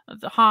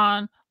 The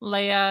Han,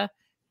 Leia,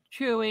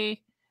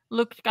 Chewie,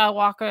 Luke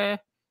Skywalker,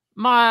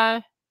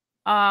 Mara,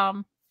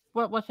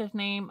 what was his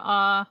name?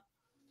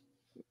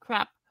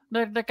 Crap.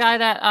 The guy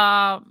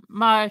that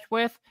Mara's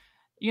with.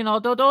 You know,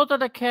 those are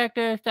the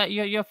characters that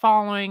you're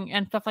following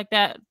and stuff like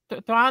that.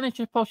 Thrawn is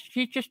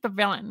he's just the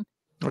villain.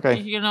 Okay.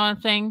 You know what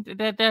I'm saying?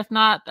 There's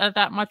not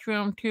that much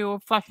room to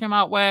flesh him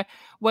out. Where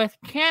with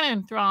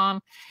Canon Thrawn,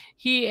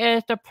 he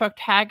is the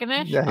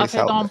protagonist of his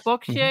own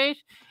book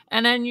series,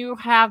 and then you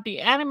have the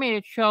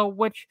animated show,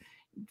 which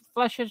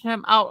fleshes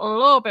him out a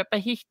little bit,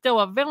 but he's still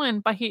a villain.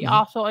 But he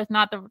also is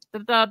not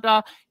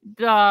the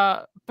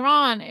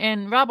Thrawn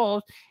in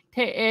Rebels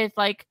is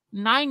like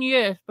 9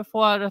 years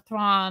before the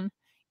Thrawn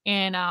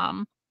in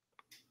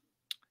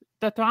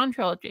the Thrawn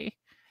trilogy.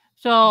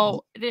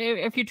 So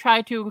if you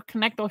try to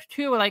connect those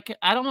two, like,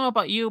 I don't know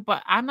about you,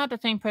 but I'm not the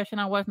same person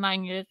I was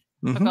 9 years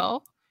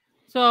ago.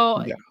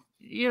 So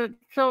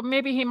so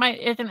maybe he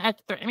isn't as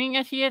threatening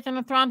as he is in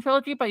the Thrawn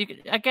trilogy, but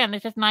again,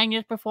 it's just 9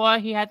 years before.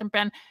 He hasn't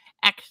been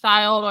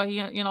exiled, or he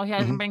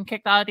hasn't been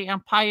kicked out of the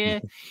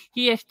Empire.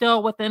 He is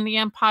still within the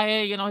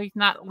Empire. You know, he's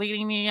not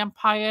leading the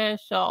Empire.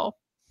 So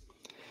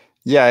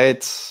yeah,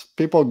 it's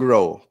people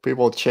grow,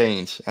 people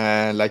change,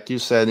 and like you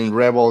said, in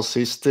Rebels,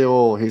 he's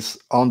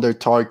under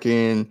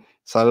Tarkin.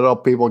 So a lot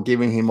of people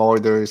giving him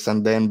orders,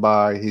 and then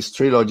by his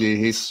trilogy,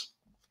 he's,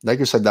 like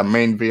you said, the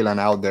main villain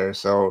out there.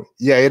 So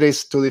yeah, it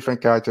is two different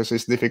characters.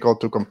 It's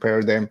difficult to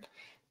compare them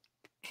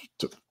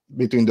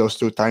between those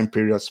two time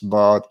periods.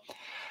 But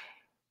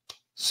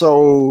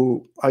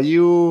so are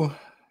you?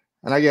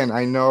 And again,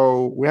 I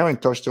know we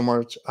haven't touched too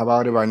much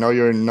about it, but I know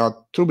you're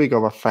not too big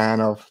of a fan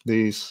of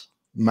this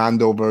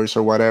Mandoverse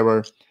or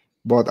whatever.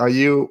 But are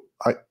you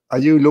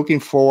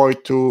looking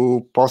forward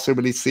to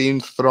possibly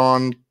seeing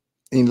Thrawn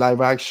in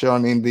live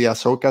action in the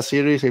Ahsoka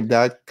series if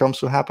that comes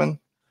to happen?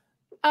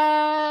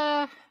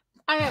 I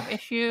have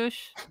issues.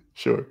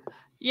 Sure.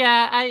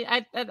 Yeah,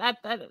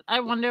 I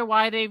wonder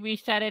why they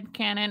resetted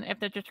canon if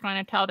they're just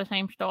going to tell the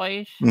same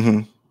stories.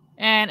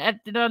 And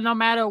no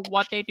matter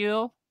what they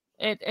do,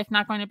 it's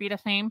not going to be the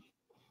same,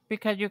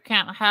 because you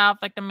can't have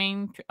like the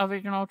main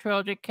original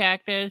trilogy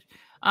characters.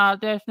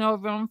 There's no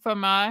room for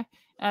Mara.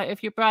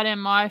 If you brought in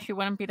Mara, she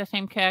wouldn't be the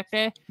same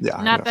character.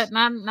 Yeah. Not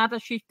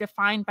that she's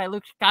defined by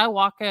Luke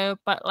Skywalker,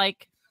 but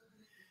like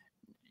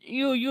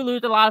you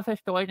lose a lot of her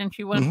stories, and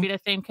she wouldn't be the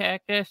same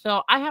character.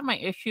 So I have my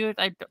issues.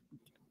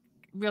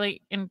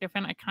 Really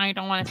indifferent. I kind of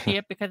don't want to see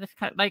it, because it's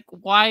kind of like,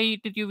 why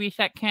did you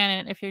reset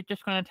canon if you're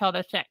just going to tell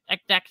the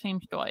exact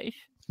same stories?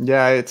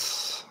 Yeah,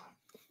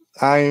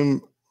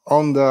 I'm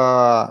on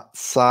the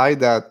side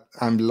that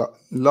I'm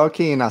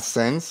lucky in a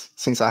sense,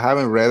 since I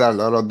haven't read a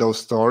lot of those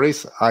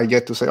stories. I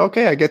get to say,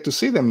 okay, I get to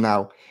see them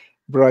now.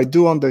 But I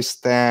do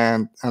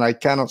understand, and I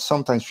cannot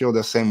sometimes feel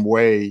the same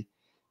way,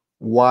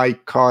 why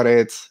cut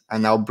it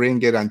and now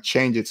bring it and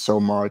change it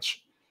so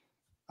much.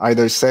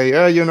 Either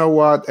say, you know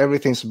what,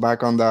 everything's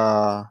back on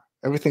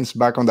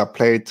the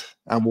plate,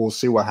 and we'll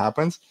see what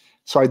happens.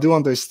 So I do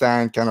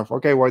understand kind of,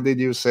 okay, why did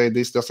you say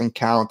this doesn't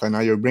count, and now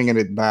you're bringing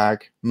it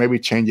back, maybe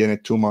changing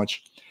it too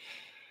much.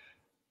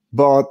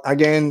 But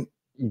again,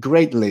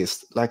 great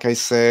list. Like I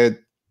said,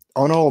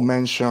 honorable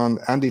mention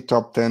and the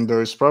top 10,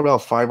 there's probably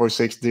about 5 or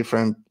 6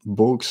 different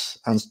books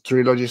and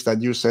trilogies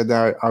that you said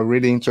are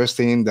really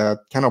interesting, that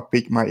kind of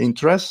pique my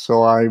interest.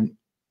 So I'm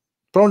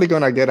probably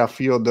going to get a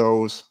few of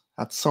those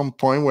at some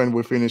point when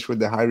we finish with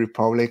the High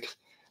Republic,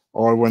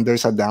 or when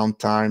there's a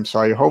downtime.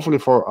 So hopefully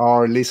for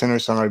our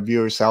listeners and our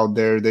viewers out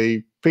there,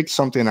 they pick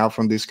something out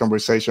from this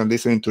conversation,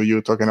 listening to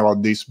you talking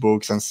about these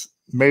books, and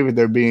maybe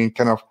they're being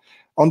kind of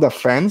on the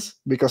fence,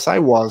 because I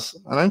was,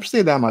 and I'm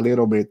still am a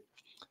little bit,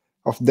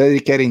 of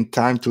dedicating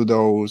time to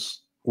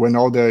those when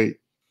I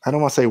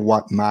don't want to say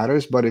what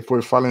matters, but if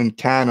we're following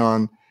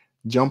canon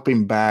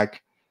jumping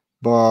back,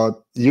 but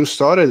you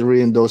started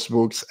reading those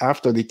books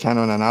after the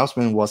canon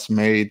announcement was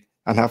made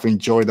and have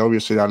enjoyed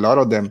obviously a lot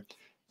of them.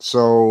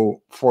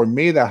 So for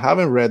me that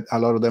haven't read a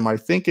lot of them, I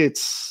think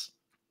it's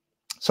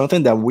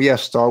something that we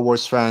as Star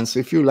Wars fans,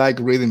 if you like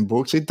reading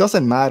books, it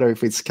doesn't matter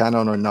if it's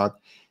canon or not.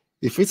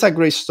 If it's a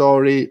great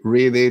story,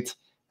 read it,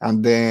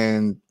 and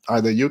then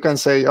either you can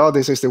say, oh,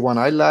 this is the one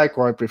I like,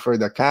 or I prefer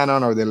the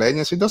canon or the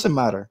legends. It doesn't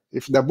matter.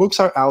 If the books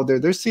are out there,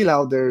 they're still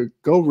out there,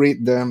 go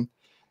read them,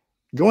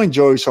 go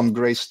enjoy some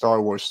great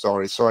Star Wars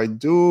stories. So I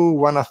do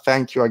want to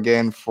thank you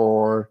again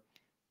for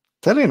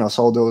telling us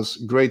all those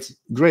great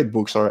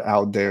books are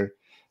out there.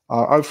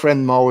 Our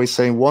friend Mo is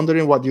saying,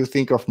 wondering what you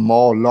think of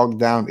Maw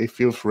Lockdown if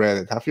you've read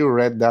it. Have you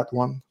read that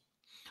one?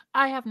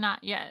 I have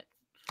not yet.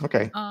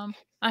 Okay. I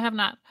have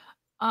not.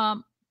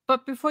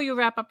 But before you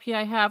wrap up here,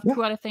 I have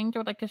two other things I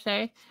would like to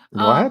say.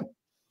 Go ahead.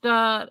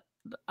 The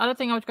other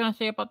thing I was going to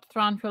say about the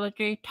Thrawn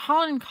trilogy,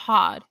 Talon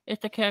Cod is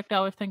the character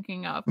I was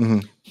thinking of.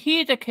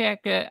 He's a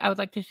character I would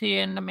like to see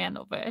in the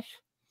Mandoverse.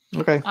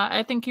 Okay.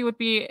 I think he would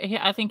be.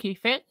 I think he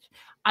fits.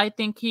 I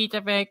think he's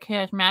a very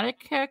charismatic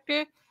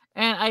character,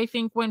 and I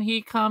think when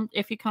he comes,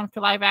 if he comes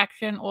to live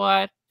action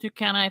or to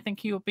canon, I think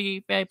he will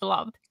be very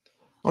beloved.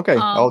 Okay,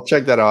 I'll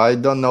check that out. I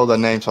don't know the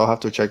name, so I'll have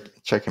to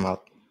check him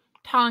out.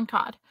 Talon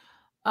Cod.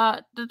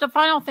 The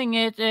final thing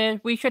is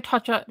we should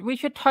touch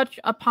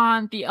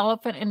upon the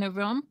elephant in the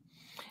room,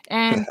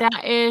 and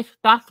that is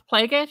Darth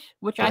Plagueis,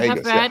 which I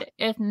have read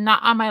is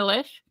not on my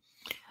list.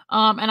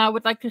 And I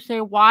would like to say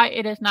why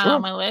it is not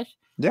on my list.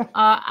 Yeah.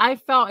 I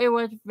felt it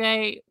was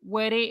very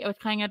witty. It was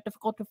kind of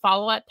difficult to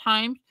follow at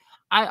times.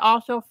 I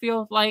also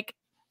feel like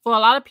for a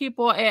lot of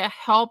people, it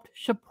helped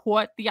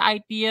support the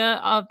idea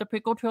of the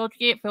prequel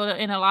trilogy. It filled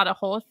in a lot of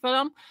holes for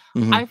them.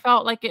 I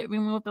felt like it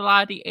removed a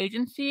lot of the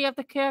agency of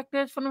the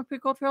characters from the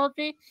prequel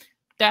trilogy.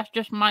 That's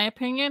just my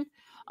opinion.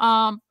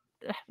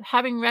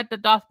 Having read the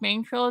Darth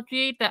Bane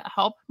trilogy, that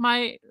helped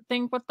my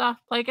thing with Darth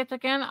Plagueis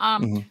again.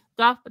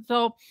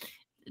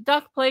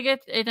 Darth Plagueis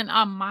isn't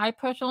on my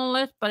personal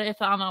list, but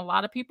it's on a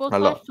lot of people's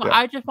list. So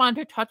I just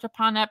wanted to touch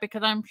upon that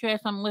because I'm sure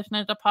some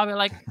listeners are probably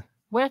like,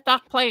 where's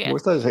Darth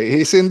Plagueis?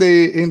 He's in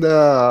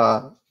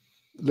the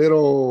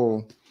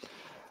little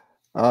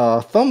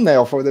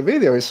thumbnail for the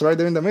video. It's right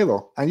there in the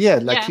middle. And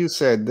you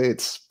said,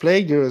 it's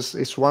Plagueis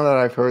is one that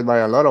I've heard by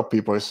a lot of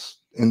people. It's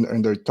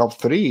in their top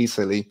 3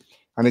 easily.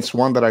 And it's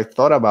one that I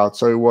thought about.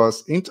 So it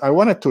was, I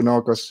wanted to know,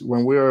 because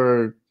when we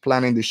were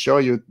planning the show,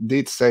 you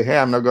did say,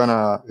 hey,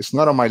 it's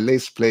not on my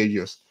list,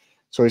 Plagueis.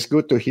 So it's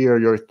good to hear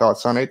your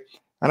thoughts on it.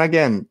 And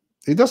again,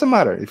 it doesn't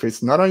matter. If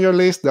it's not on your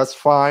list, that's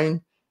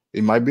fine.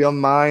 It might be on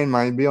mine,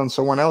 might be on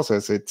someone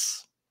else's.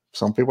 It's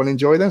some people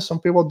enjoy them, some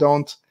people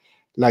don't.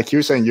 Like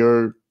you're saying,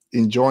 you're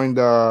enjoying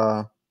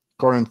the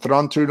current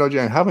Thrawn trilogy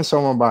and having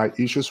some of my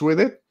issues with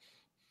it,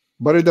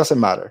 but it doesn't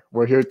matter.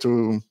 We're here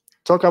to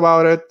talk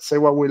about it, say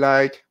what we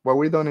like, what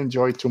we don't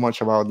enjoy too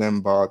much about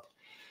them. But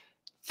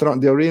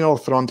the original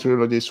Thrawn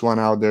trilogy is one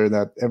out there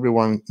that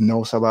everyone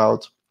knows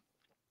about.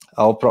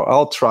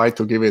 I'll try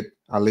to give it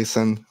a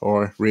listen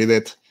or read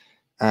it.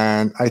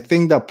 And I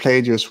think the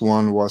Plagueis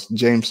one was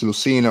James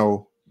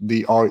Luceno,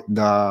 the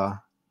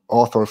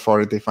author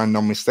for it, if I'm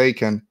not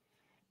mistaken.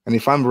 And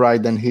if I'm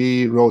right, then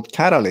he wrote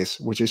Catalyst,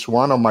 which is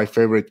one of my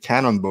favorite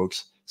canon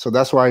books. So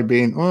that's why I've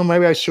been,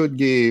 maybe I should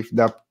give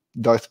the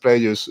Darth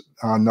Plagueis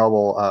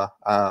novel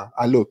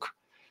a look.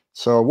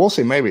 So we'll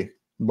see, maybe.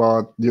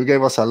 But you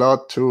gave us a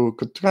lot to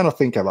kind of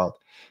think about.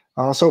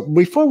 So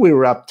before we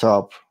wrapped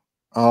up,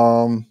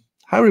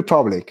 High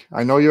Republic.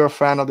 I know you're a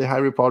fan of the High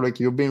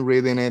Republic. You've been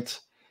reading it.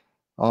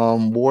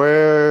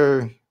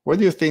 Where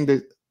do you think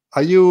that?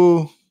 Are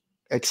you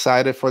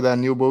excited for the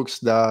new books,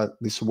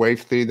 this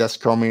Wave 3 that's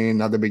coming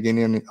at the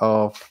beginning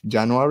of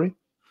January?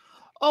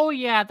 Oh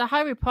yeah, the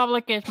High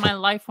Republic is my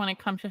life when it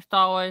comes to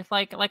Star Wars.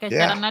 Like I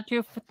said, I'm not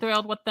too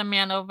thrilled with the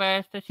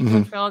Mandoverse. The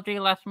sequel trilogy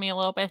left me a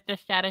little bit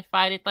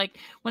dissatisfied. It's like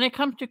when it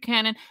comes to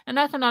canon, and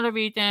that's another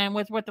reason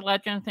with the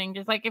Legend thing.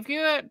 Just like if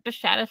you're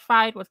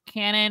dissatisfied with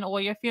canon,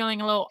 or you're feeling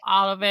a little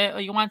out of it,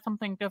 or you want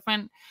something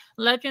different,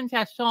 Legends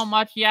has so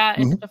much. Yeah,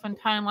 it's a different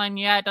timeline.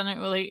 Yeah, it doesn't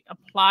really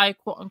apply,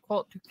 quote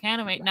unquote, to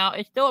canon right now.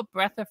 It's still a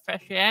breath of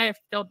fresh air. It's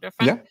still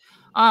different.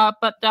 Yeah.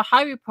 But the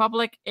High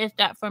Republic is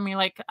that for me.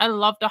 Like, I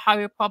love the High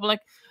Republic.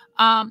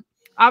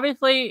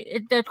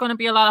 Obviously, there's going to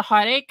be a lot of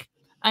heartache.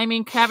 I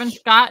mean, Kevin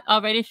Scott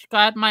already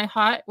scarred my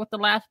heart with the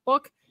last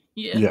book.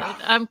 Yeah.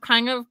 I'm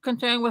kind of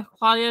concerned with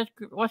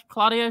what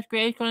Claudius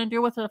Gray is going to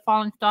do with the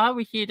Fallen Star.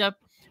 We see the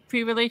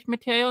pre-release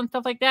material and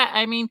stuff like that.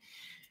 I mean,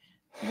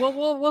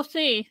 we'll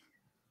see.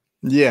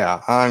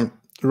 Yeah, I'm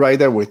right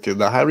there with you.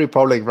 The High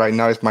Republic right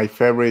now is my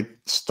favorite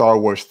Star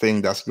Wars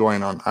thing that's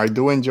going on. I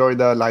do enjoy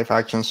the live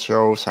action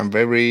shows. I'm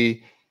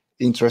very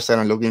interested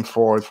and looking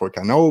forward for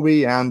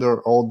Kenobi,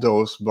 Andor, all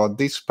those. But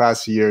these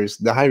past years,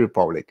 the High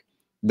Republic,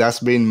 that's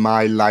been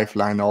my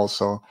lifeline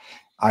also.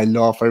 I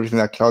love everything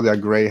that Claudia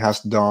Gray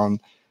has done.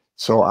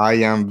 So I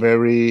am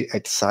very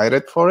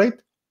excited for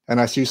it. And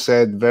as you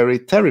said, very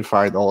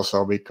terrified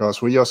also,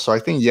 because we also, I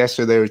think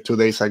yesterday or 2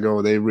 days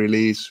ago, they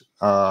released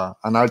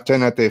an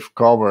alternative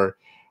cover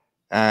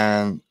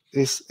and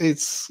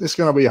it's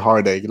gonna be a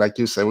heartache, like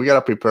you said. We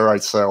gotta prepare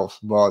ourselves,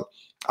 but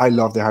I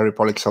love the High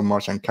Republic so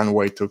much and can't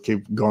wait to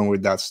keep going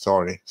with that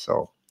story.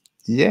 So,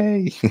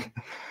 yay!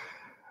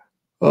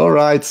 All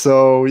right,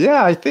 so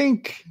yeah, I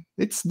think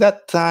it's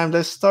that time.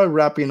 Let's start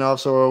wrapping up.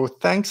 So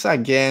thanks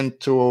again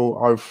to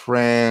our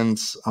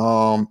friends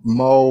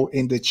Mo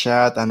in the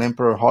chat and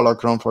Emperor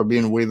Holocron for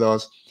being with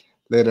us,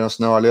 letting us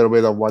know a little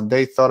bit of what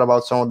they thought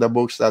about some of the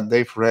books that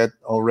they've read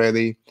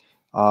already.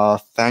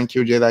 Thank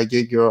you, Jedi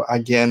Geek Girl,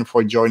 again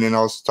for joining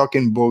us,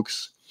 talking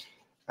books,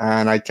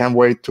 and I can't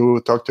wait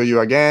to talk to you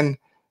again.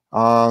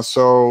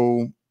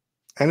 So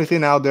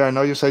anything out there? I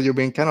know you said you've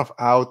been kind of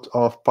out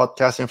of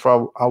podcasting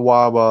for a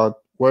while, but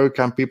where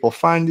can people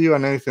find you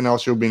and anything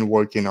else you've been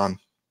working on?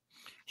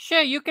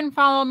 Sure, you can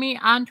follow me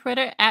on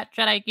Twitter at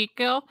Jedi Geek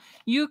Girl.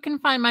 You can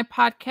find my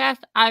podcast,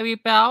 I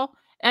Rebel,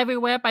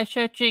 everywhere by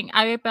searching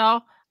I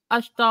Rebel,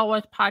 a Star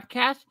Wars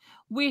podcast.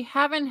 We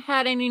haven't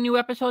had any new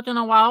episodes in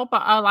a while,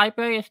 but our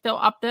library is still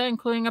up there,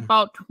 including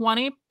about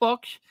 20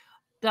 books,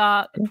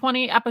 the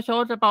 20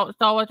 episodes about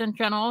Star Wars in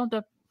general,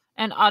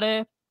 and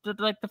other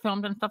like the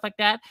films and stuff like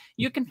that.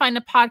 You can find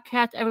the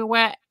podcast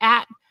everywhere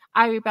at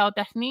I Rebel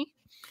Destiny.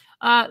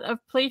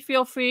 Please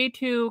feel free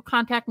to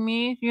contact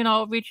me,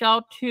 reach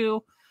out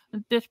to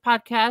this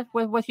podcast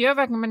with your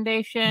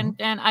recommendations,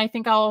 and I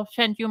think I'll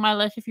send you my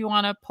list if you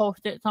want to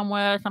post it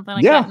somewhere or something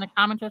like that in the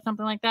comments or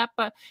something like that.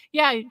 But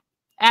yeah,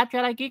 at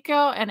Jedi Geek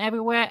Girl and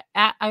everywhere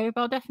at I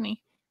Rebel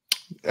Destiny.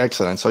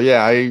 Excellent. So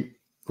yeah, I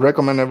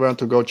recommend everyone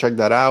to go check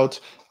that out.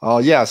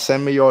 Yeah,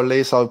 send me your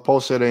list. I'll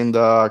post it in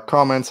the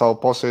comments. I'll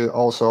post it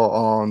also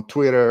on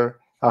Twitter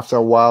after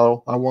a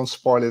while. I won't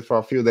spoil it for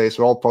a few days,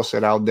 so I'll post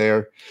it out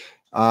there.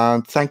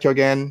 Thank you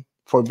again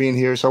for being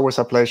here. It's always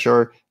a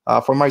pleasure.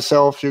 For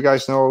myself, you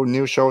guys know,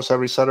 new shows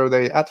every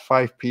Saturday at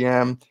 5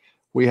 p.m.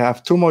 We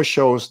have 2 more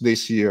shows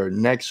this year.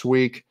 Next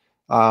week,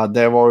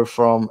 Devor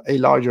from A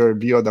Larger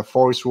View of the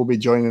Force will be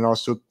joining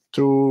us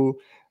to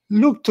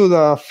look to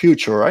the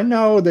future. I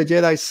know the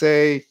Jedi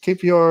say,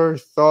 keep your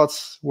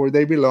thoughts where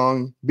they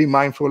belong. Be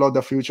mindful of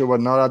the future, but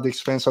not at the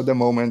expense of the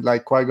moment,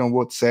 like Qui-Gon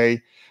would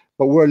say.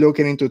 But we're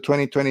looking into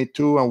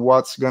 2022 and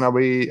what's going to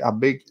be a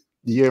big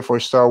year for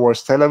Star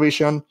Wars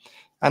television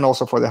and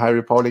also for the High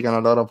Republic and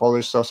a lot of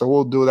other stuff. So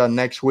we'll do that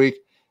next week.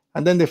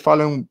 And then the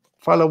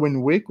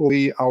following week will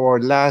be our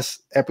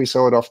last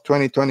episode of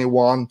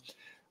 2021,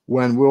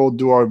 when we'll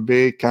do our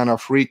big kind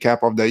of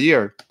recap of the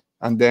year.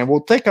 And then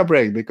we'll take a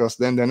break, because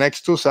then the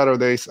next 2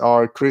 Saturdays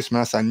are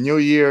Christmas and New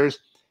Year's.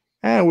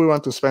 And we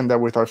want to spend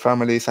that with our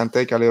families and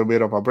take a little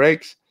bit of a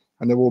break.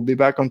 And then we'll be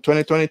back on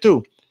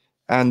 2022.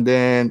 And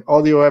then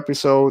audio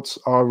episodes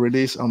are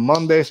released on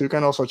Mondays. You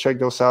can also check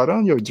those out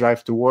on your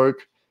drive to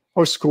work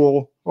or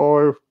school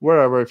or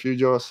wherever. If you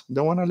just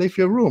don't want to leave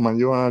your room and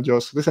you want to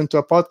just listen to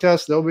a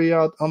podcast, they'll be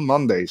out on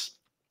Mondays.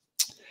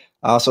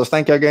 So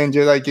thank you again,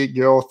 Jedi Geek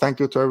Girl. Thank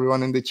you to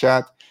everyone in the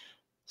chat.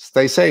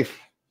 Stay safe.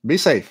 Be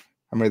safe.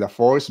 And may the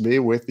Force be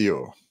with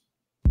you.